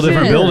 location. It's a whole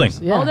different building.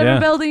 Yeah. Whole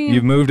different building.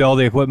 You've moved all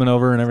the equipment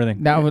over and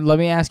everything. Now let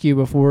me ask you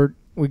before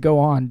we go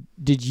on.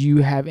 Did you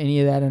have any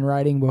of that in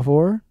writing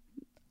before?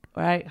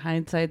 Right,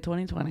 hindsight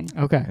 2020.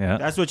 Okay. Yeah.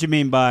 That's what you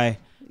mean by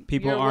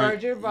people Your aren't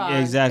word, your bond.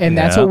 exactly. And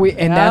that's Yeah. what we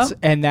and Yeah.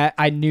 that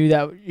I knew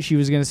that she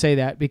was going to say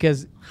that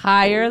because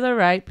Hire the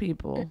right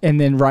people. and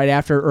then right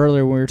after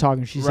earlier when we were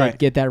talking she said Right.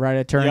 get that right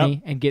attorney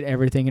Yep. and get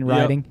everything in Yep.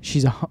 writing.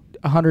 She's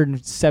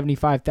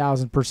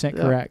 175,000%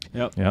 Yep. correct.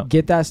 Yep. Yeah.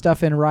 Get that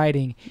stuff in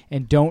writing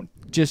and don't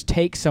just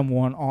take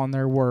someone on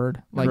their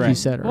word like you Correct.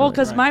 said earlier. Well,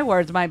 because Right. my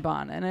word's my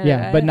bond, and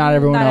Yeah, but not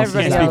everyone else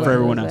Can't is speak that. for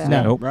everyone else.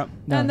 No. Nope.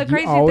 No, And the you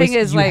crazy always- thing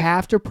is, you like-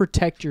 have to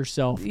protect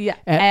yourself Yeah,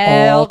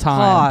 at all times.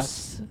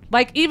 costs.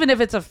 Like even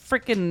if it's a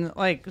freaking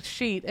like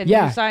sheet and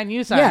Yeah. you sign.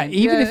 Yeah,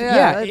 even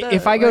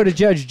if I go to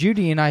Judge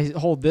Judy and I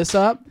hold this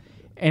up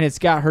and it's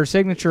got her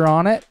signature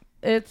on it,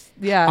 it's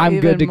I'm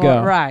even good to more,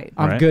 go. right.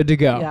 I'm Right. good to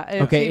go.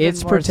 Yeah, Okay, even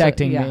it's more so-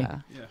 protecting me. yeah.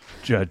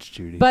 Judge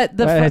Judy. But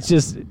the But it's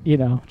just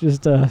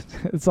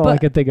it's all I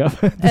But- could think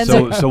of. and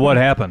so what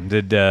happened?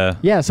 Did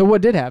Yeah. So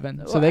what did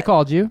happen? So they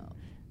called you.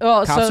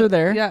 oh, cops so, are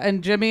there. Yeah,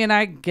 and Jimmy and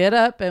I get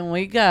up and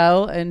we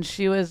go, and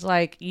she was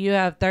like, "You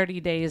have 30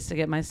 days to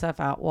get my stuff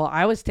out." Well,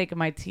 I was taking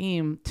my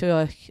team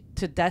to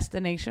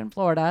Destination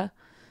Florida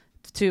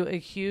to a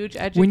huge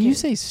education. When you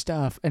say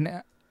stuff,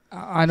 and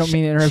I don't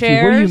mean to interrupt you. What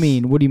do you chairs.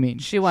 mean? What do you mean?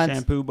 she wants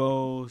Shampoo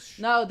bowls.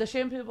 No, the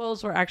shampoo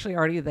bowls were actually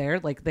already there.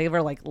 Like they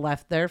were like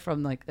left there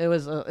from like it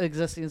was an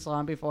existing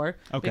salon before.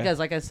 Okay. Because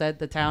like I said,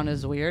 the town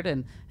is weird,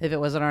 and if it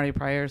wasn't already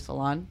prior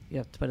salon, you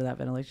have to put in that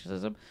ventilation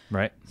system.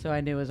 right? So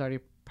I knew it was already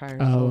prior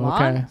Oh,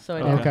 salon. okay. So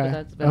I knew I put Okay.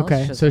 that ventilation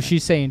Okay. So system in.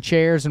 she's saying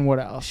chairs and what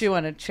else? She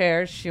wanted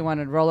chairs. She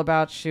wanted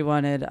rollouts. She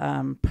wanted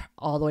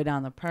all the way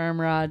down the perm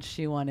rod.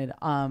 She wanted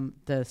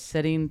the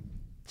sitting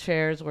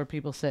chairs where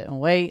people sit and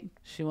wait.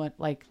 She wanted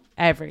like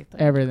everything.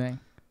 Everything.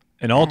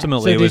 And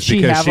ultimately, So it did was she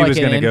because have she like was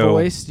an going to go.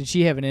 invoice? Did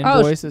she have an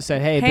invoice that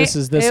said, "Hey, this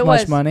is this it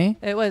much was- money"?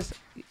 It was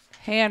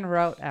hand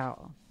wrote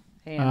out.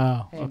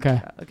 Oh, okay.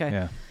 wrote out. Okay.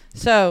 Yeah.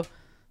 So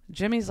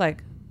Jimmy's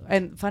like,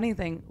 and funny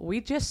thing,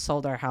 we just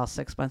sold our house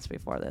 6 months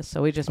before this,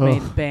 so we just Ugh.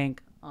 made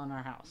bank on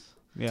our house.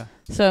 Yeah.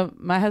 So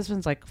my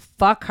husband's like,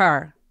 "Fuck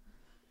her.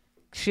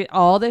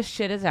 All this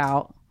shit is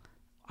out.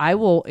 I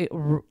will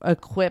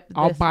equip. This.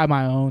 I'll buy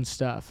my own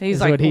stuff. He's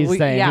is like, what he's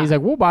saying. yeah. He's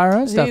like, we'll buy our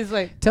own stuff. He's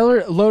like, Tell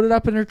her load it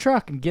up in her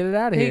truck and get it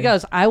out of here. he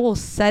goes, I will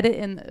set it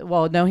in.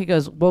 Well, no, he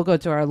goes, we'll go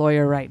to our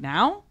lawyer right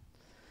now.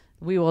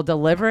 We will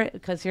deliver it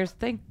because here's the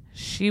thing.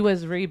 She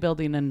was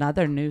rebuilding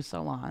another new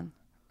salon.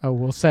 Oh,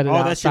 we'll set it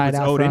All that shit outside was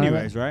out old front of it.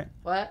 anyways, right?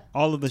 What?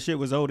 All of the shit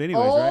was old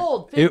anyways, right?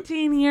 Old,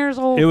 15 years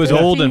old. It was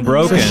old and 15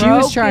 broken. So years she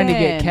was trying to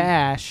get broken.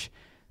 cash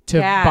to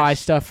Cash. buy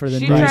stuff for the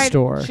She new tried-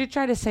 store. She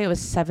tried to say it was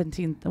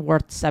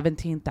worth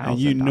 $17,000. And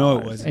you know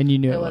it wasn't. And you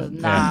knew It it was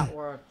wasn't. not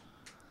worth.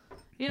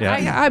 You know,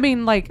 Yeah. I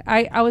mean, like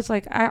I was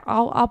like,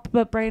 I'll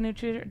put brand new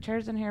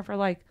chairs in here for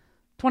like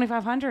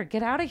 $2,500.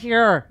 Get out of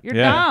here. You're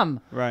Yeah.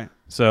 dumb. Right.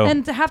 So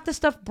And half the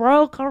stuff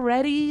broke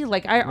already.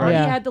 Like I already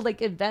Yeah. had to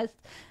like invest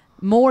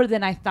more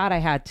than I thought I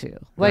had to.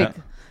 Like,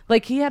 Yeah.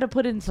 like he had to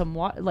put in some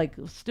like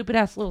stupid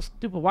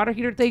water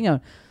heater thing.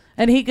 And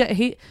And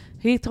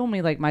he told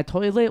me like my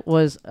toilet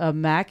was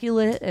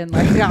immaculate, and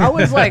like I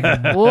was like,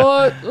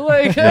 what?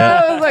 Like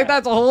I was like,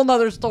 that's a whole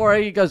nother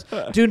story. He goes,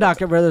 do not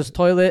get rid of this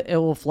toilet; it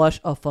will flush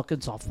a fucking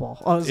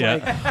softball. I was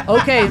like,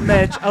 okay,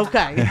 Mitch,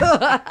 okay.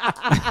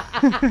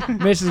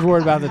 Mitch is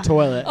worried about the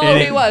toilet. Oh,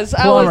 he was.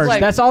 I Plumbers, was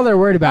like, that's all they're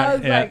worried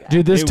about. like,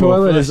 Dude, this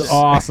toilet is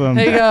awesome.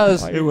 he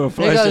goes, It will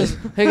flush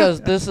he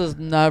goes, this is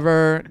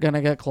never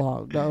gonna get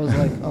clogged. I was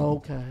like,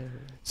 okay.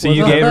 So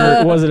you gave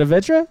her. Was it a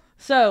Vitra?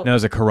 So No, it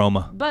was a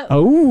Caroma. but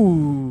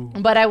Oh.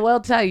 But I will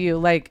tell you,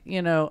 like,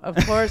 you know, of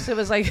course it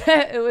was like,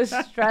 it was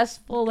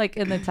stressful, like,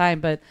 in the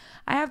time. But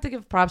I have to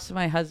give props to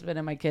my husband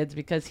and my kids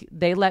because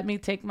they let me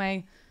take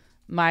my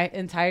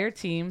entire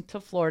team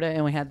to Florida.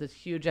 And we had this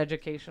huge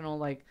educational,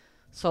 like,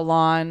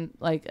 salon,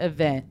 like,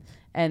 event.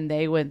 And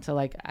they went to,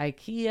 like,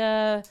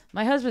 IKEA.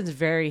 My husband's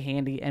very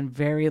handy and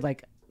very,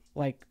 like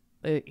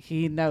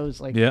he knows,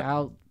 like,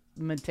 how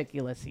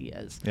meticulous he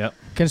is. Yep.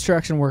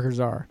 Construction workers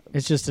are.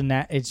 It's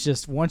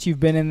just once you've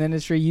been in the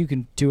industry, you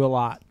can do a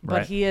lot.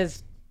 But he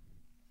is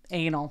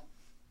anal,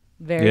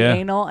 very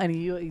anal, and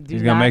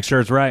he's gonna make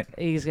sure it's right.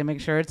 He's gonna make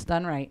sure it's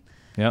done right.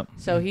 Yep.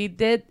 So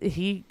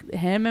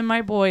him and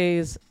my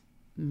boys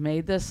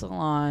made the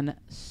salon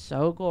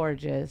so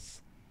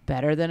gorgeous,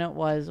 better than it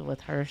was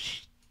with her.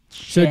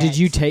 So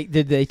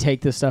did they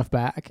take the stuff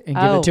back and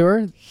give it to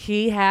her?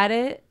 He had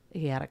it.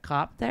 He had a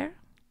cop there.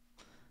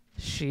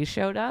 She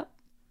showed up.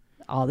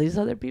 All these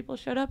other people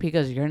showed up. He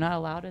goes, you're not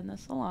allowed in the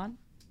salon.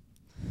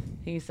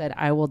 He said,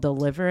 I will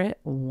deliver it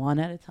one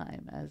at a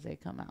time as they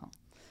come out.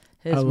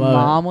 His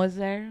mom was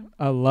there.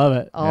 I love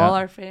it. All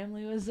our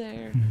family was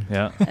there.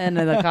 Yeah. And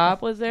then the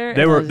cop was there.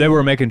 They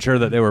were making sure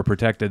that they were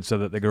protected so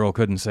that the girl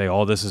couldn't say,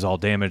 oh, this is all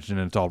damaged and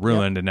it's all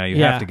ruined and now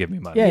you have to give me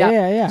money.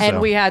 Yeah.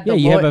 And we had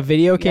you have a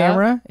video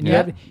camera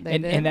and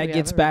and that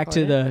gets back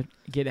to the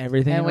get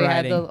everything and in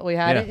writing. We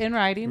had it in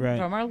writing Right.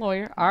 from our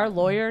lawyer. Our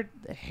lawyer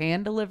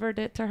hand delivered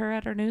it to her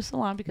at her new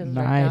salon because it's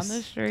right down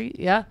the street.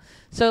 Yeah.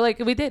 So like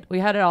we did. We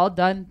had it all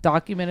done,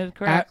 documented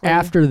correctly.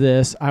 After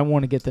this, I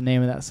want to get the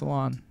name of that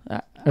salon.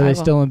 Are they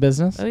still in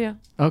business? Oh yeah.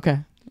 Okay.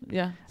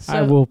 Yeah. So,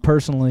 I will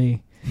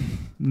personally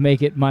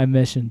make it my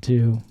mission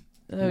to.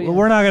 Well,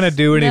 we're not going to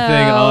do anything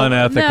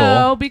unethical.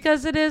 No,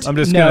 because it is. I'm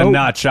just going to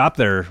not shop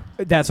there.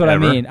 That's what I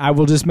mean. I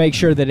will just make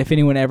sure that if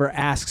anyone ever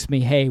asks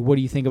me, "Hey, what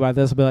do you think about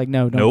this?" I'll be like,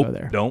 "No, don't go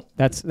there." Don't.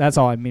 That's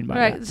all I mean by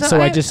right. that.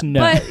 So I just know.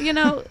 But you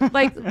know,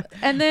 like,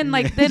 and then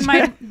like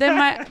my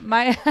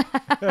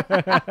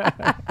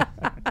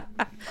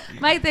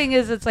my thing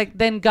is, it's like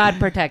then God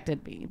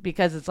protected me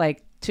because it's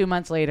like 2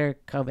 months later,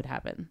 COVID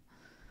happened.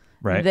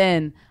 Right.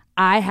 Then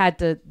I had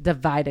to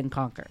divide and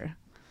conquer.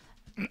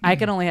 I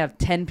can only have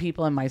 10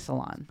 people in my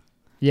salon.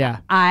 Yeah.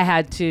 I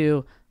had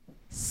to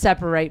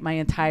separate my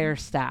entire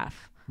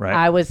staff. Right.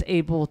 I was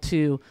able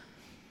to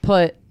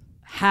put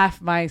half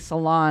my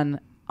salon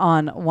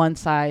on one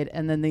side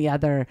and then the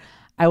other.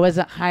 I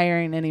wasn't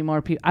hiring any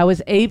more people. I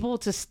was able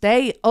to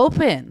stay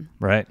open.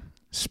 Right.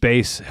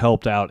 Space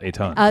helped out a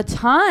ton. A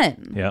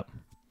ton. Yep.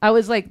 I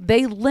was like,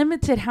 they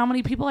limited how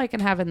many people I can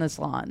have in the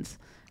salons.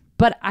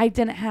 But I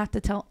didn't have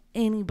to tell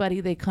anybody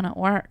they couldn't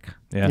work.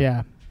 Yeah. Yeah.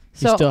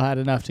 You So still had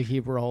enough to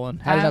keep rolling.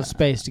 Had enough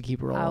space to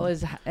keep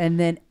rolling. and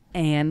then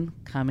Anne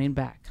coming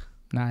back.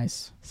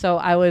 Nice. So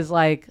I was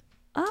like,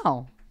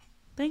 oh,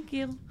 thank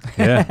you.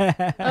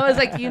 Yeah. I was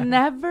like, you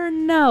never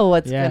know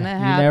what's going to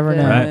happen. You never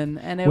know. Right.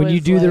 And it when was you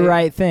do like, the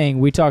right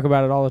thing, we talk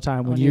about it all the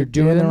time. When you're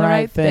doing the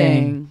right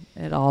thing,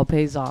 it all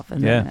pays off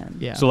in the end.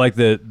 Yeah. So like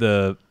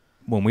the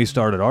when we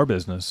started our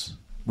business,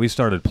 we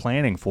started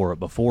planning for it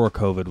before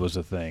COVID was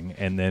a thing,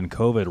 and then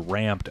COVID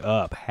ramped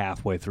up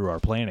halfway through our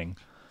planning,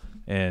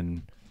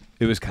 and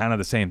it was kind of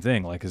the same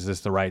thing. Like, is this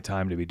the right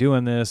time to be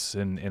doing this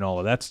and all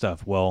of that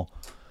stuff? Well,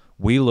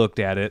 we looked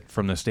at it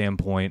from the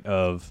standpoint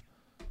of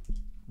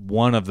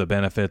one of the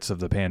benefits of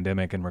the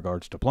pandemic in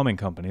regards to plumbing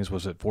companies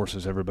was it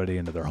forces everybody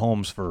into their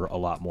homes for a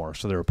lot more.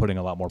 So they were putting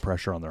a lot more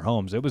pressure on their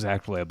homes. It was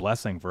actually a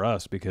blessing for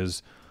us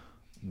because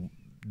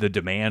the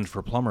demand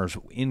for plumbers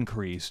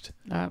increased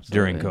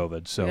during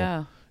COVID.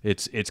 So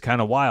it's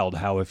kind of wild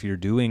how if you're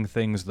doing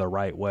things the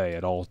right way,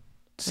 it all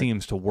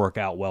seems to work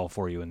out well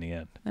for you in the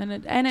end. And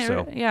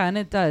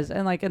it does.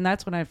 And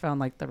that's when I found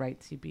like the right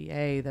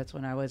CPA. That's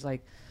when I was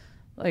like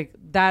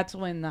that's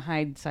when the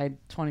hindsight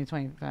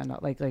 2020 found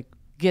out like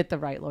get the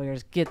right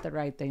lawyers, get the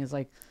right things.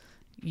 Like,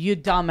 you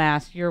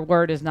dumbass, your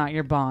word is not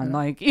your bond.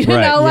 Like, you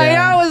know, like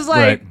I was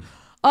like,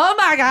 oh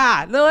my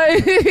God.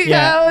 Like,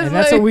 and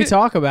that's what we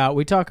talk about.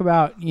 We talk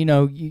about, you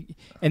know,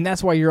 and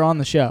that's why you're on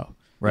the show.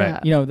 Right. Yeah.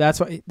 You know, that's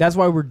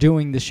why we're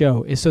doing the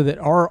show, is so that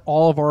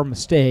all of our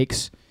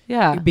mistakes,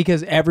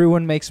 because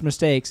everyone makes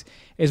mistakes,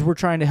 is we're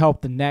trying to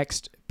help the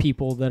next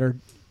people that are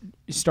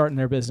starting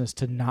their business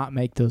to not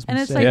make those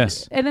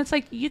mistakes. And it's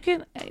like you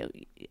can.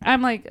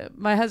 I'm like,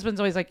 my husband's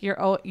always like,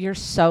 you're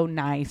so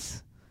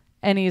nice,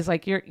 and he's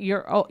like,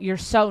 you're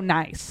so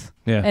nice,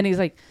 and he's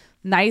like,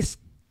 nice.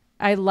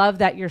 I love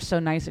that you're so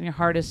nice and your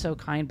heart is so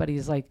kind, but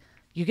he's like,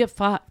 you get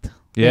fucked.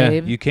 Yeah,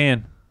 babe. you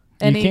can.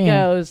 And You he can.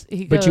 goes,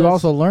 But you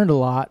also learned a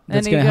lot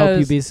that's going to help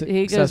you be he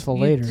successful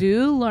goes, later. You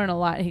do learn a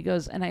lot. He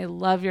goes, and I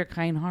love your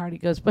kind heart. He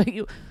goes, but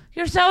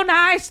you're so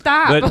nice.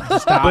 Stop.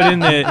 But in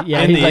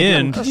the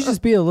end, could you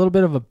just be a little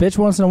bit of a bitch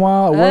once in a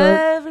while at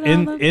work?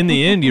 in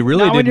the end, you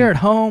really Not when didn't. you're at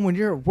home, when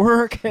you're at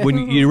work.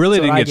 When you really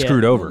That's what didn't I get get.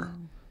 screwed over.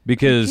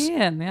 Because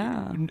yeah.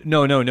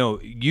 no,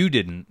 you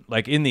didn't.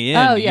 Like in the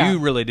end, yeah. you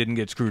really didn't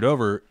get screwed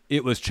over.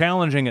 It was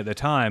challenging at the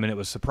time, and it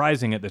was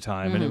surprising at the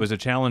time, and it was a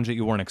challenge that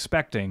you weren't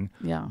expecting.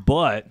 Yeah.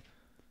 But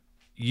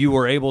you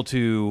were able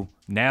to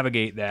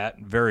navigate that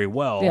very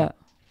well, Yeah.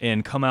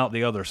 and come out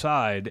the other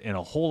side in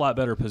a whole lot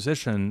better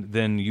position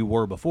than you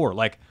were before.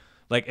 Like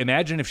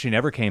imagine if she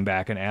never came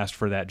back and asked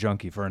for that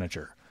junky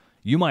furniture.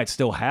 You might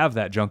still have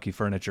that junky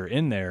furniture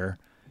in there,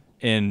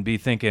 and be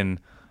thinking,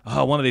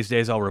 oh, one of these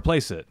days I'll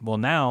replace it. Well,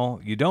 now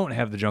you don't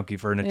have the junky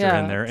furniture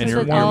in there, and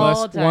you're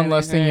one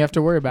less thing you have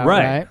to worry about.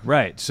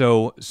 right.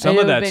 So some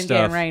of that been stuff,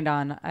 getting rained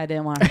on. I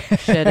didn't want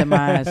shit in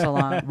my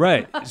salon.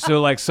 right? So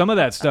like some of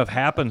that stuff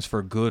happens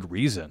for good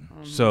reason.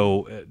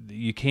 So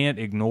you can't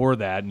ignore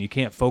that, and you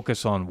can't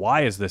focus on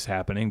why is this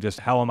happening.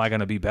 Just how am I going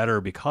to be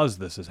better because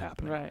this is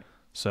happening? Right.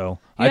 So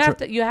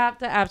you have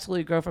to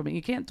absolutely grow from it.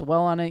 You can't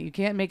dwell on it. You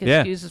can't make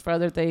excuses for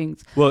other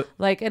things. Well,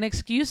 and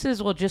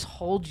excuses will just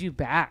hold you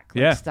back.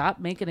 Like, stop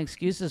making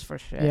excuses for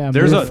shit. Yeah,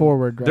 move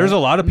forward. Right? There's a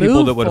lot of people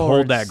Move that would forward.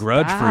 hold that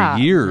grudge Stop,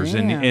 for years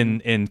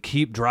man. and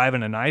keep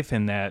driving a knife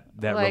in that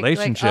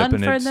relationship. Like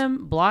and unfriend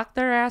them, block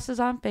their asses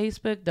on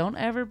Facebook. Don't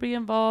ever be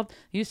involved.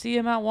 You see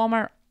them at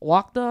Walmart,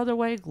 walk the other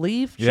way,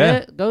 leave,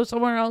 shit, go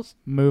somewhere else.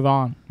 Move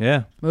on.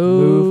 Yeah.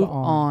 Move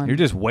on. You're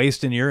just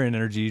wasting your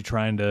energy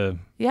trying to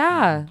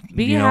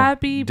be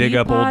happy, dig be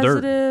up old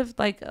dirt. positive.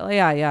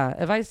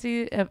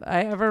 If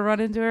I ever run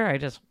into her, I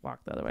just walk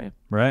the other way.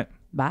 Right.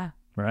 Bye.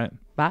 Right.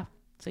 Bye.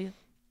 See you.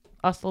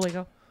 Hasta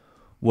luego.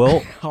 Well,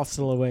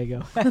 Hasta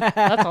luego.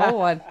 That's a whole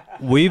one.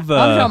 we've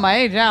I'm showing my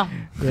age now.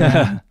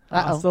 Yeah.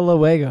 Hasta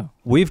luego.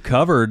 We've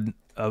covered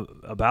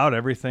about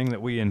everything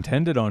that we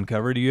intended on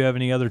cover. Do you have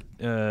any other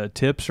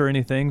tips or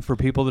anything for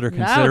people that are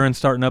considering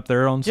starting up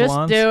their own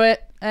salons? Just do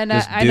it. And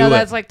I do know it.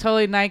 that's like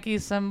totally Nike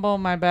symbol.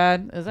 My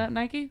bad. Is that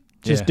Nike?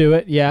 Just do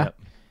it. Yeah. Yep.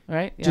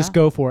 Right? Yeah. Just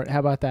go for it. How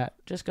about that?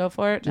 Just go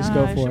for it. Just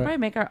go We for should it. probably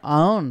make our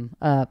own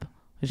up.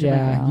 We should make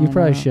our Yeah, you own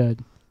probably up.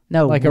 should.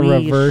 No, Like a we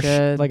reverse,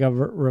 should. like a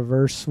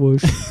reverse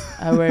swoosh.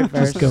 A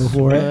reverse Just go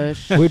for it.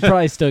 swoosh. We'd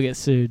probably still get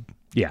sued.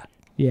 Yeah.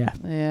 Yeah.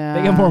 Yeah.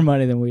 They get more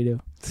money than we do.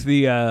 It's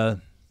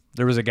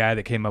there was a guy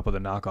that came up with a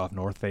knockoff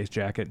North Face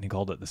jacket, and he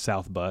called it the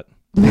South Butt.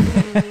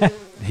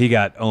 He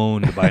got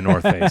owned by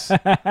North Face.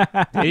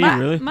 Hey,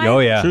 really? Oh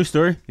yeah, True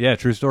story. yeah,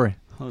 true story.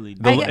 Holy.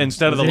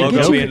 Instead of the They logo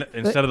get you- being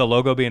instead of the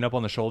logo being up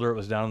on the shoulder, it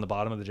was down on the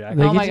bottom of the jacket.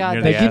 They Oh get my you- god,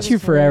 Near They the get ass. you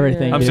for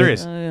everything. I'm dude.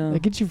 serious. They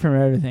get you from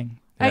everything.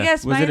 I Yeah.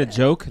 guess Was it a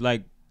joke?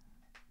 Like,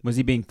 was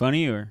he being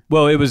funny or?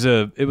 Well, it was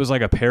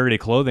like a parody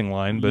clothing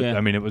line, but Yeah.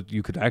 I mean,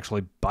 you could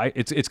actually buy.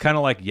 It's kind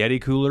of like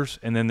Yeti coolers,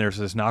 and then there's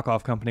this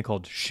knockoff company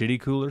called Shitty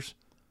Coolers,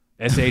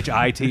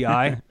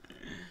 SHITI,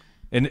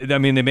 and I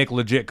mean they make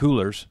legit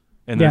coolers,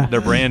 and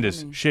their brand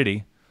is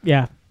Shitty,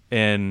 Yeah.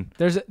 and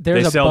There's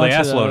they a sell the bunch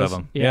ass of load those. of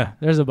them. Yeah, Yeah.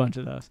 there's a bunch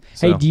of those.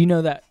 So- Hey, do you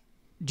know that?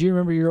 Do you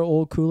remember your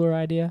old cooler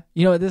idea?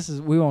 You know what this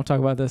is? We won't talk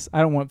about this. I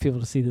don't want people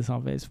to see this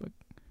on Facebook,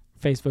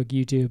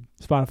 YouTube,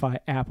 Spotify,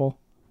 Apple.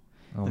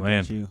 Oh Look man,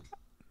 at you.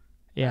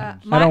 Yeah,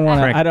 my- I don't want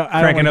Crank- to. I don't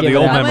cranking wanna up give the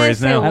it old out. I'm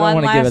memories gonna say now. I don't one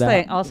wanna give last it out.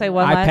 thing. I'll say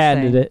one I last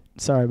patented thing. it.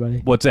 Sorry,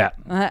 buddy. what's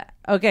that?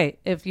 Okay,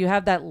 if you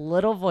have that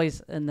little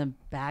voice in the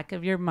back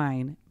of your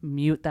mind,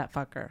 mute that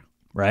fucker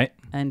Right,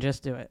 and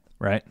just do it.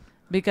 right.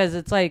 Because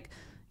it's like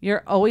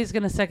you're always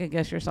going to second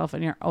guess yourself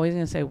and you're always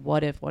going to say,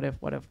 what if?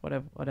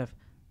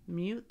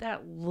 Mute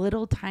that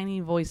little tiny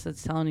voice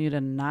that's telling you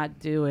to not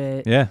do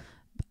it. Yeah,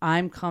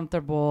 I'm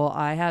comfortable.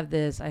 I have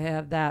this. I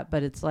have that.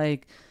 But it's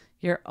like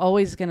you're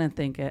always going to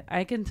think it.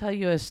 I can tell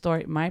you a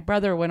story. My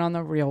brother went on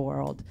The Real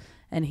World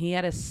and he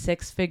had a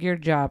 6-figure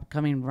job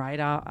coming right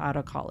out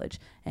of college.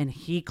 And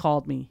he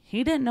called me.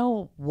 He didn't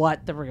know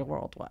what The Real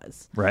World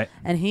was. right.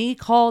 And he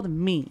called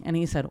me and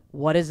he said,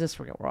 what is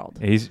this Real World?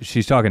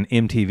 She's talking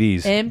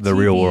MTV's MTV, The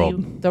Real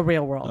World. The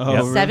Real World. Oh,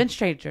 Yep. really? 7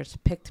 strangers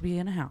picked to be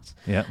in a house.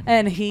 Yeah,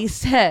 And he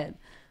said,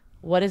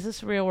 what is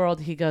this Real World?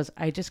 He goes,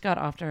 I just got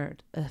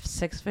offered a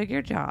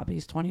 6-figure job.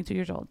 He's 22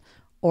 years old.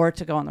 Or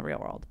to go on The Real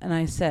World. And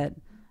I said,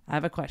 I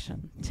have a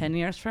question. 10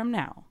 years from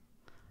now,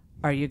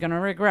 are you going to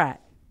regret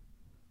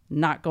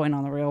not going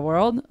on The Real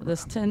World?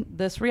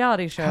 This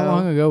reality show. How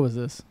long ago was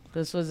this?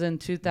 This was in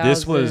 2010.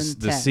 this was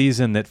the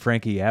season that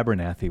Frankie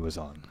Abernathy was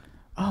on.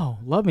 Oh,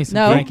 love me some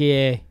No. Frankie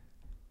A.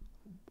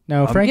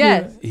 No, Frankie.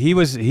 Yes. He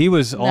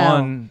was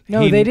on.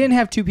 No, they didn't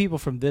have 2 people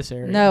from this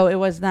area. No, it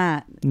was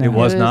not. No. It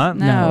was not.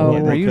 No.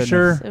 No. Are you goodness.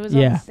 sure? It was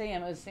Yeah. on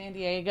Sam. It was San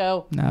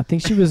Diego. No, I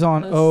think she was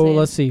on. Let's Oh, see.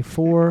 let's see,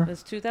 4. It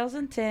was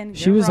 2010.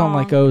 She You're was on,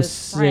 wrong. like, It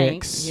was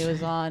Frank. 06. He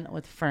was on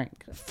with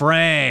Frank.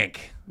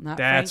 Frank. Not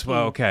That's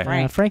Frankie. okay.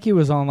 Frank. Frankie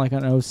was on like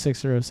an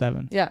 06 or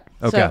 07. Yeah.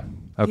 Okay. So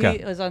Okay.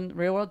 He was on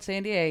Real World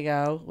San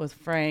Diego with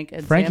Frank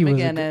and Frankie Sam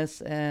was a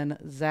McGinnis and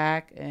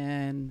Zach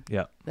and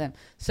Yeah. them.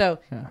 So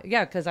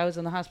Yeah. because I was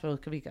in the hospital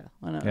with Kavika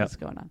when it was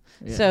going on.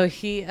 Yeah. So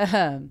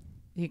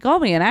he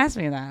called me and asked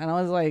me that, and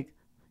I was like,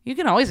 "You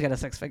can always get a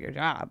 6-figure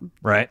job,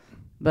 Right.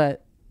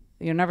 but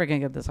you're never gonna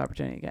get this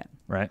opportunity again."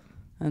 Right.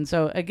 And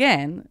so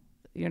again,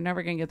 you're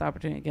never gonna get the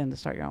opportunity again to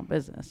start your own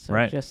business. So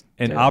Right. just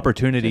And do it.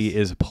 opportunity Just-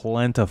 is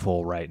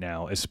plentiful right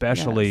now,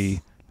 especially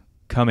Yes.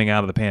 coming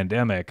out of the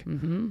pandemic.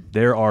 Mm-hmm.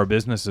 There are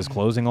businesses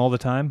closing all the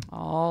time.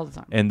 all the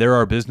time. And there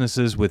are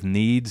businesses with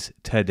needs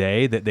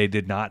today that they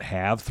did not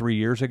have 3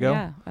 years ago.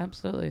 Yeah,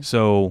 absolutely.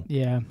 So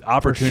Yeah.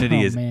 opportunity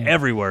sure, is man.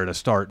 everywhere to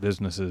start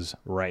businesses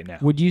right now.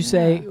 Would you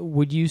say? Yeah.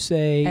 Would you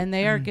say? And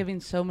they are giving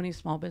so many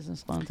small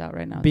business loans out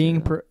right now.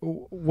 being too.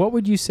 what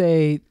would you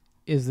say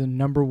is the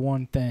number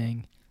one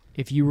thing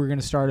if you were going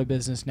to start a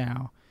business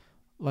now?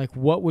 Like,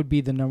 what would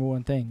be the number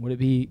one thing? Would it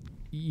be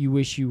you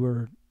wish you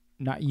were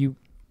not you,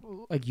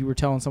 like you were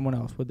telling someone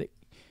else? Would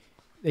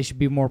they should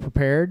be more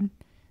prepared?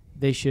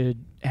 They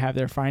should have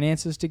their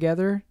finances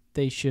together.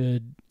 They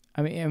should.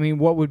 I mean,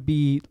 what would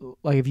be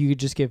like if you could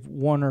just give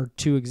one or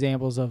two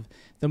examples of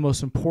the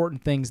most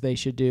important things they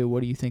should do?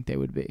 What do you think they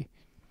would be?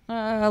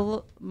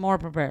 More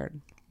prepared.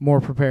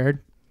 More prepared.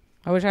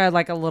 I wish I had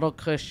like a little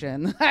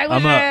cushion. I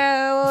wish I'm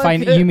I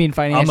had You mean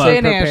financially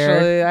financially.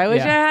 prepared? I wish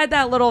Yeah. I had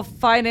that little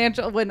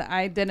financial when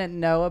I didn't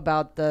know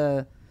about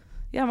the.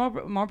 Yeah,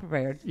 more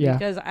prepared. Yeah.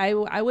 Because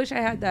I wish I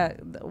had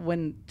that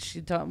when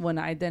when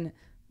I didn't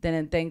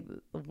think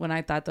when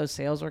I thought those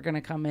sales were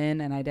gonna come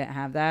in and I didn't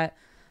have that.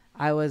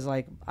 I was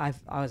like I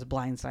was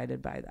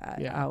blindsided by that.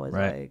 Yeah. I was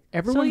Right. like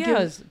Everyone I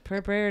was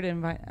prepared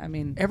and I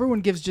mean Everyone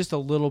gives just a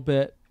little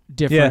bit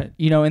different,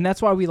 and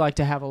that's why we like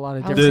to have a lot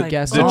of I was different like,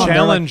 guests. The on. They're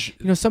challenge.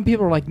 like, some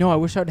people are like, no, I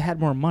wish I'd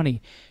had more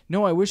money.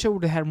 No, I wish I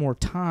would have had more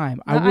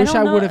time. No, I wish I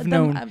don't know. would have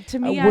known. To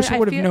me, I wish I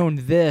would have feel- known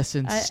this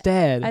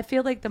instead. I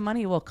feel like the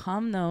money will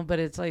come though, but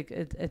it's like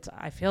it's.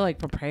 I feel like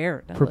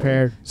prepared.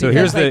 Prepared. So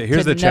Because,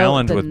 here's the to know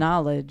challenge the with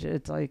knowledge.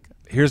 It's like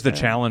here's the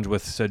challenge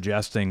with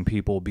suggesting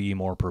people be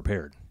more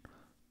prepared.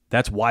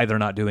 That's why they're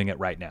not doing it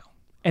right now.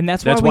 And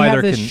that's That's why why we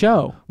have they're this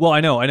show. Well, I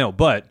know,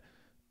 but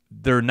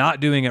they're not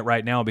doing it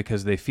right now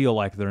because they feel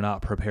like they're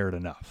not prepared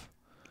enough.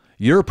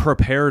 You're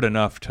prepared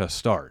enough to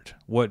start.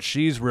 What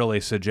she's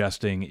really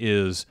suggesting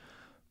is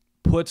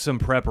put some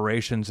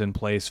preparations in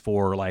place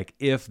for, like,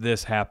 if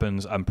this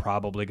happens, I'm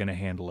probably going to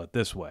handle it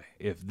this way.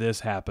 If this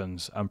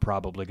happens, I'm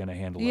probably going to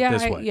handle it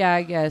this way.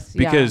 I guess.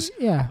 Because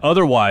Yeah.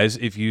 otherwise,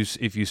 if you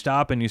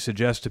stop and you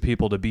suggest to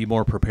people to be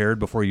more prepared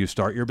before you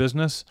start your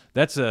business,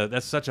 that's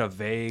such a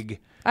vague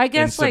I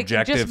guess and like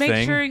subjective just make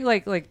thing. sure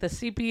like the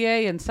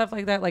CPA and stuff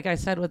like that. Like I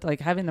said, with like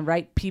having the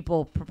right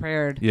people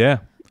prepared. Yeah.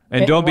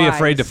 And And don't be wise.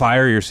 afraid to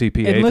fire your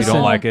CPA if you listen-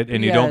 don't like it,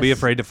 and you don't be Yes.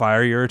 afraid to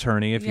fire your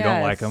attorney if you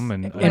don't like Yes. them,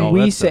 and And all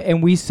we that say stuff.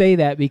 we say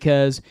that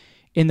because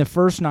in the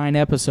first 9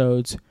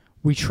 episodes,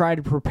 we try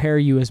to prepare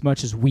you as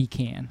much as we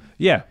can.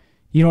 Yeah,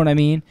 You know what I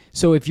mean?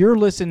 So if you're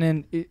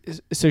listening,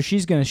 so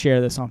she's going to share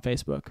this on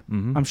Facebook,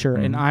 Mhm. I'm sure,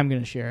 and I'm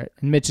going to share it,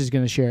 and Mitch is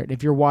going to share it.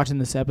 If you're watching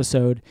this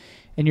episode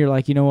and you're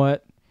like, you know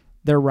what,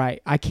 they're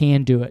right, I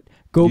can do it.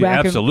 Go you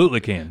back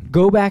absolutely can. and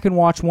go back and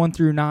watch 1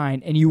 through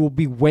 9, and you will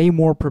be way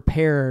more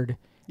prepared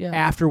Yeah.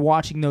 after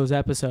watching those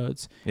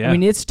episodes. Yeah. I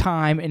mean, it's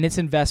time and it's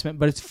investment,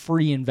 but it's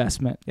free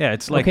investment. Yeah,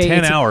 it's like Okay, 10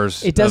 it's-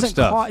 hours It doesn't of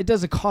stuff. it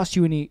doesn't cost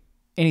you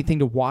anything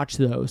to watch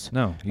those.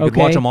 No, you could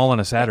watch Okay? them all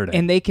on a Saturday.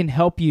 And they can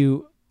help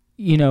you,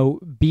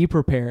 be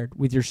prepared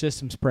with your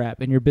systems prep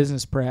and your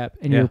business prep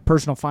and Yeah. your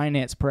personal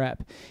finance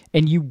prep.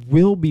 And you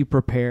will be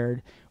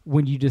prepared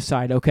when you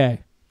decide, okay,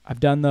 I've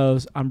done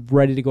those. I'm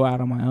ready to go out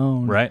on my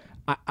own. right?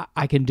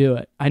 I can do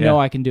it. I know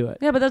I can do it.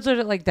 Yeah, but those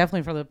are like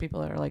definitely for the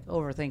people that are like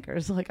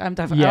overthinkers. Like I'm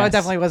definitely, Yes. I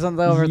definitely wasn't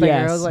the overthinker. I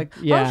Yes. was like,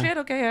 Yeah. oh shit,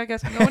 okay, I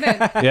guess I'm going in.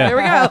 Yeah. There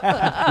we go.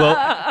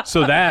 Well,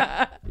 so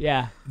that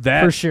Yeah,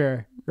 that for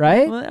sure.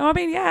 Right? Well, I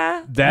mean,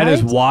 yeah. That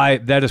is Right? why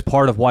that is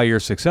part of why you're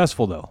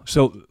successful, though.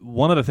 So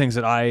one of the things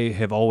that I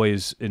have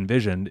always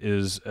envisioned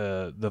is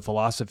the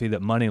philosophy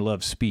that money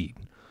loves speed,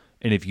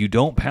 and if you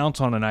don't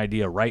pounce on an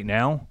idea right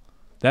now,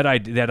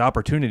 that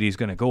opportunity is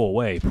going to go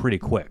away pretty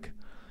quick.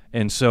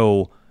 And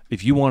so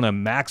if you want to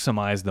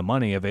maximize the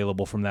money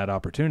available from that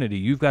opportunity,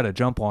 you've got to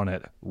jump on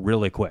it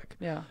really quick.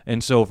 Yeah.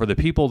 And so for the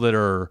people that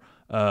are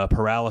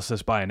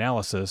paralysis by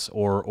analysis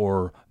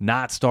or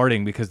not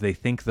starting because they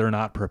think they're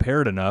not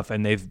prepared enough,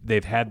 and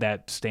they've had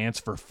that stance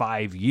for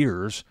 5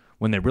 years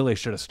when they really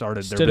should have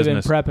started their Should have been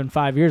business. prepping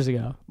 5 years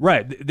ago.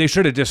 Right. They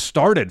should have just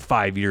started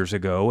 5 years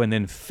ago and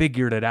then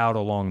figured it out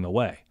along the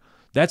way.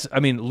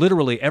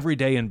 Literally every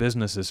day in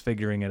business is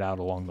figuring it out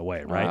along the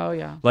way, right? Oh,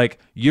 yeah. Like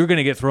you're going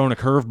to get thrown a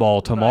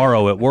curveball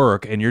tomorrow at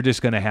work and you're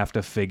just going to have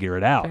to figure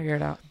it out. Figure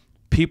it out.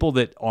 People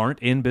that aren't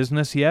in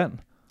business yet,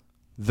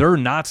 they're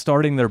not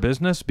starting their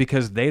business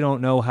because they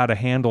don't know how to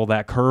handle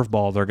that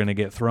curveball they're going to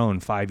get thrown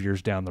 5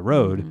 years down the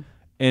road. Mm-hmm.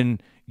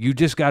 And you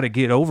just got to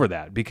get over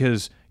that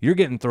because you're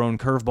getting thrown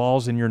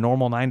curveballs in your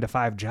normal 9 to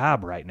 5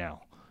 job right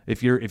now.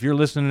 If you're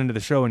listening to the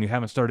show and you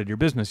haven't started your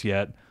business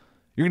yet,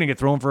 you're going to get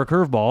thrown for a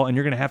curveball, and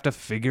you're going to have to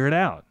figure it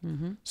out.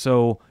 Mm-hmm.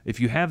 So if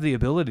you have the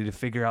ability to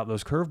figure out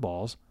those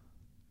curveballs,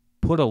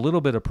 put a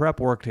little bit of prep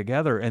work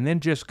together, and then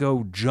just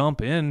go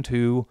jump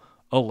into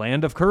a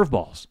land of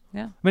curveballs.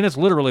 Yeah. I mean, that's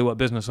literally what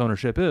business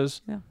ownership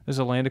is Yeah.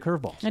 a land of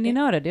curveballs. And you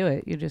know how to do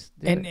it. You just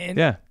do it.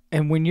 And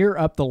and when you're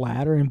up the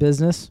ladder in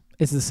business,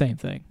 it's the same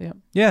thing.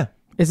 Yeah.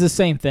 It's the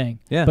same thing.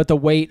 Yeah. But the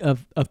weight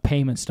of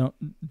payments don't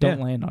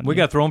land on you. We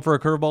got thrown for a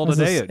curveball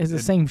today. It's the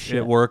same shit.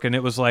 At work, and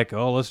it was like,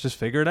 oh, let's just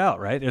figure it out,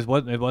 right? It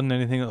wasn't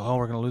anything, oh,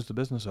 we're going to lose the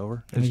business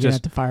over. And It's you just,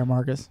 have to fire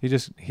Marcus.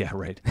 yeah,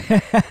 right.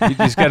 You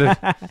just got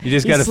to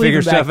He's figure sleeping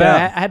back stuff there.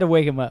 out. I had to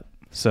wake him up.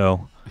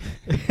 So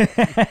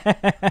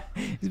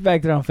He's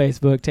back there on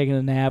Facebook taking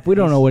a nap. We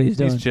don't know what he's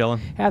doing. he's chilling.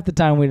 Half the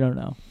time we don't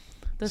know.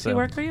 Does So- he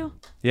work for you?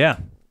 Yeah.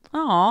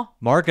 Aw.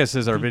 Marcus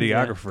is our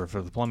videographer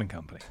for the plumbing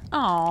company.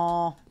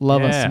 Aw.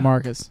 Love Yeah. us,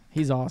 Marcus.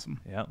 He's awesome.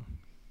 Yeah.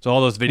 So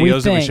all those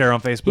videos that we think. share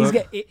on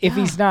Facebook. If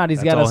he's not, he's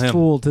That's got all us him.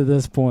 fooled to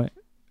this point.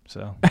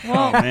 So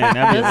Well, Oh man,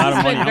 that'd be a this lot of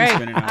has money been I'm great.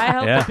 spending on. I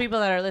hope Yeah. the people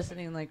that are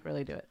listening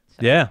really do it. So.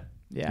 yeah.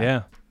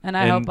 Yeah. And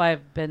I And- hope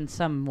I've been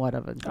somewhat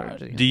of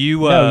encouraging. Do you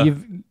No,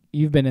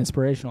 you've been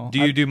inspirational. do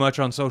you do much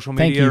on social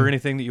Thank media or you.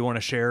 anything that you want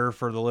to share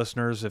for the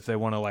listeners if they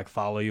want to like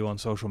follow you on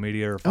social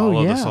media or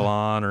follow yeah. the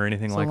salon or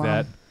anything like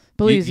that?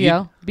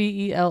 Bellezio.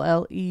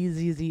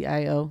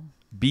 Bellezzio.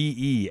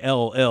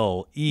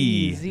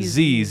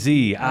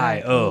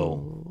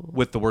 BELLEZZIO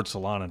with the word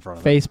salon in front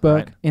of it.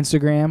 Facebook, right?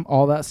 Instagram,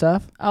 all that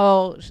stuff.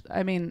 Oh,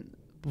 I mean,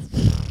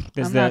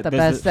 Does I'm the- not the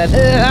does best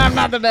the- at I'm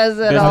not the best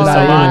at Does all the I'm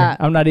not salon- either. that.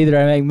 I'm not either.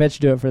 I make Mitch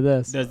do it for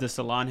this. Does the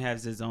salon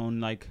has its own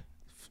like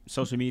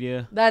social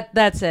media?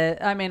 That's it.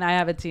 I mean, I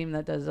have a team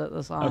that does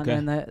the salon, Okay.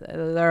 and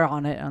they're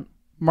on it.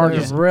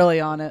 Marcus, They're really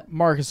on it.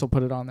 Marcus will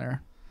put it on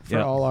there for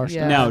Yeah. all our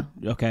Yeah. stuff.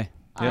 No, okay.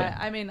 Yeah.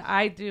 I mean,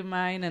 I do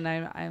mine, and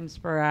I'm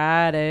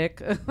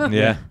sporadic.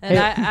 Yeah. And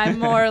I'm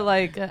more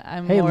like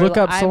I'm. Hey, more look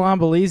up I'm- Salon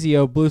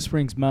Bellezio, Blue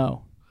Springs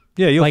Mo.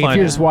 Yeah, you'll Like if find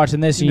you're it. just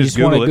watching this and You you just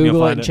just want to Google it and you'll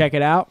Google it find and it. check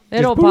it out,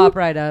 It'll just pop boop.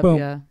 right up. boom.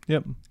 Yeah.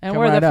 Yep. And Come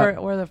we're right the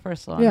up. we're the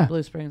first salon Yeah. in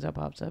Blue Springs that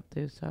pops up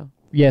too. So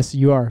Yes,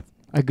 you are.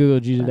 I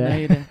Googled you I know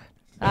today. you do.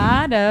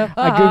 I know.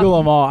 I Google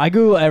them all. I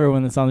Google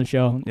everyone that's on the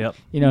show. Yep.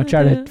 You know,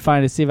 try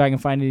to see if I can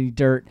find any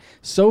dirt.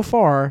 So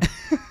far,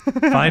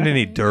 Find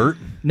any dirt?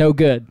 no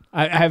good.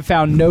 I have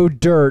found no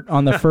dirt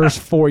on the first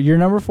four. You're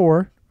number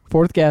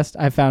fourth guest.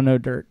 I found no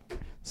dirt.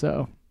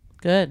 So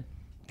Good.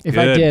 if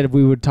I Good. did,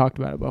 we would talk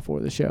about it before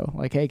the show.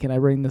 Like, hey, can I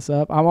bring this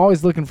up? I'm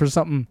always looking for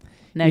something,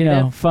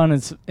 Negative. fun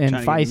and Trying to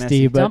get feisty.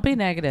 messy. But Don't be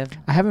negative.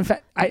 I haven't.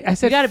 I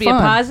said You got to be a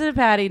fun. positive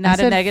Patty, not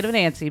a said negative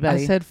Nancy,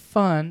 buddy. I said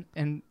fun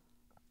and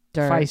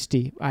Dirt.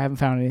 feisty. I haven't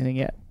found anything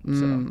yet. So.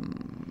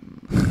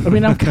 Mm. I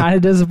mean, I'm kind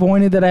of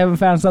disappointed that I haven't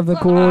found something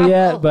cool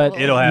yet, but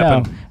It'll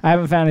happen. No, I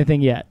haven't found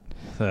anything yet.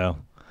 So,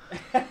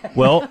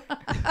 well,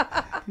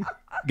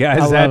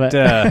 guys, I love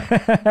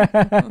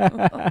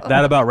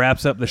that about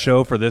wraps up the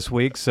show for this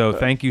week. So,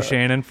 thank you,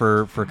 Shannon,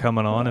 for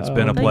coming on. It's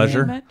been a Thank you,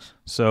 pleasure. Mitch.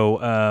 So,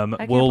 I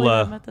can't we'll believe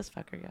I met this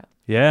fucker yet.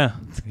 yeah.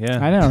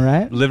 I know,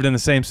 right? Lived in the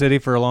same city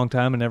for a long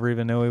time and never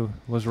even knew he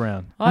was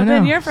around. Well, I I've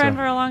been know. your friend So-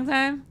 for a long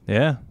time.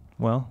 Yeah.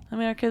 Well, I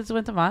mean, our kids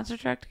went to Monster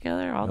Truck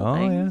together, all the Oh,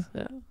 things.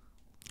 yeah. So.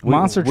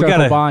 Monster we truck got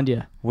will a- bond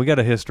you. we got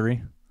a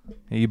history.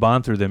 You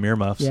bond through them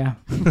earmuffs. Yeah,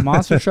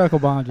 monster truck will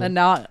bond you. And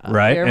now,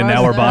 Right. And earmuffs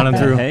now we're bonding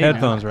through Hey, now.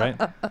 headphones, right?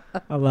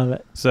 I love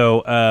it.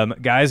 So,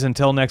 guys,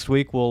 until next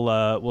week,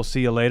 we'll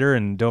see you later,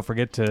 and don't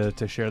forget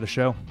to share the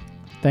show.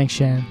 Thanks,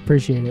 Shannon.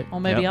 Appreciate it. Well,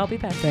 maybe Yep. I'll be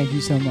back. Thank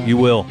you so much. You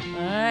will. All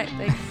right.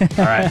 Thanks.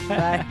 All right.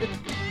 Bye.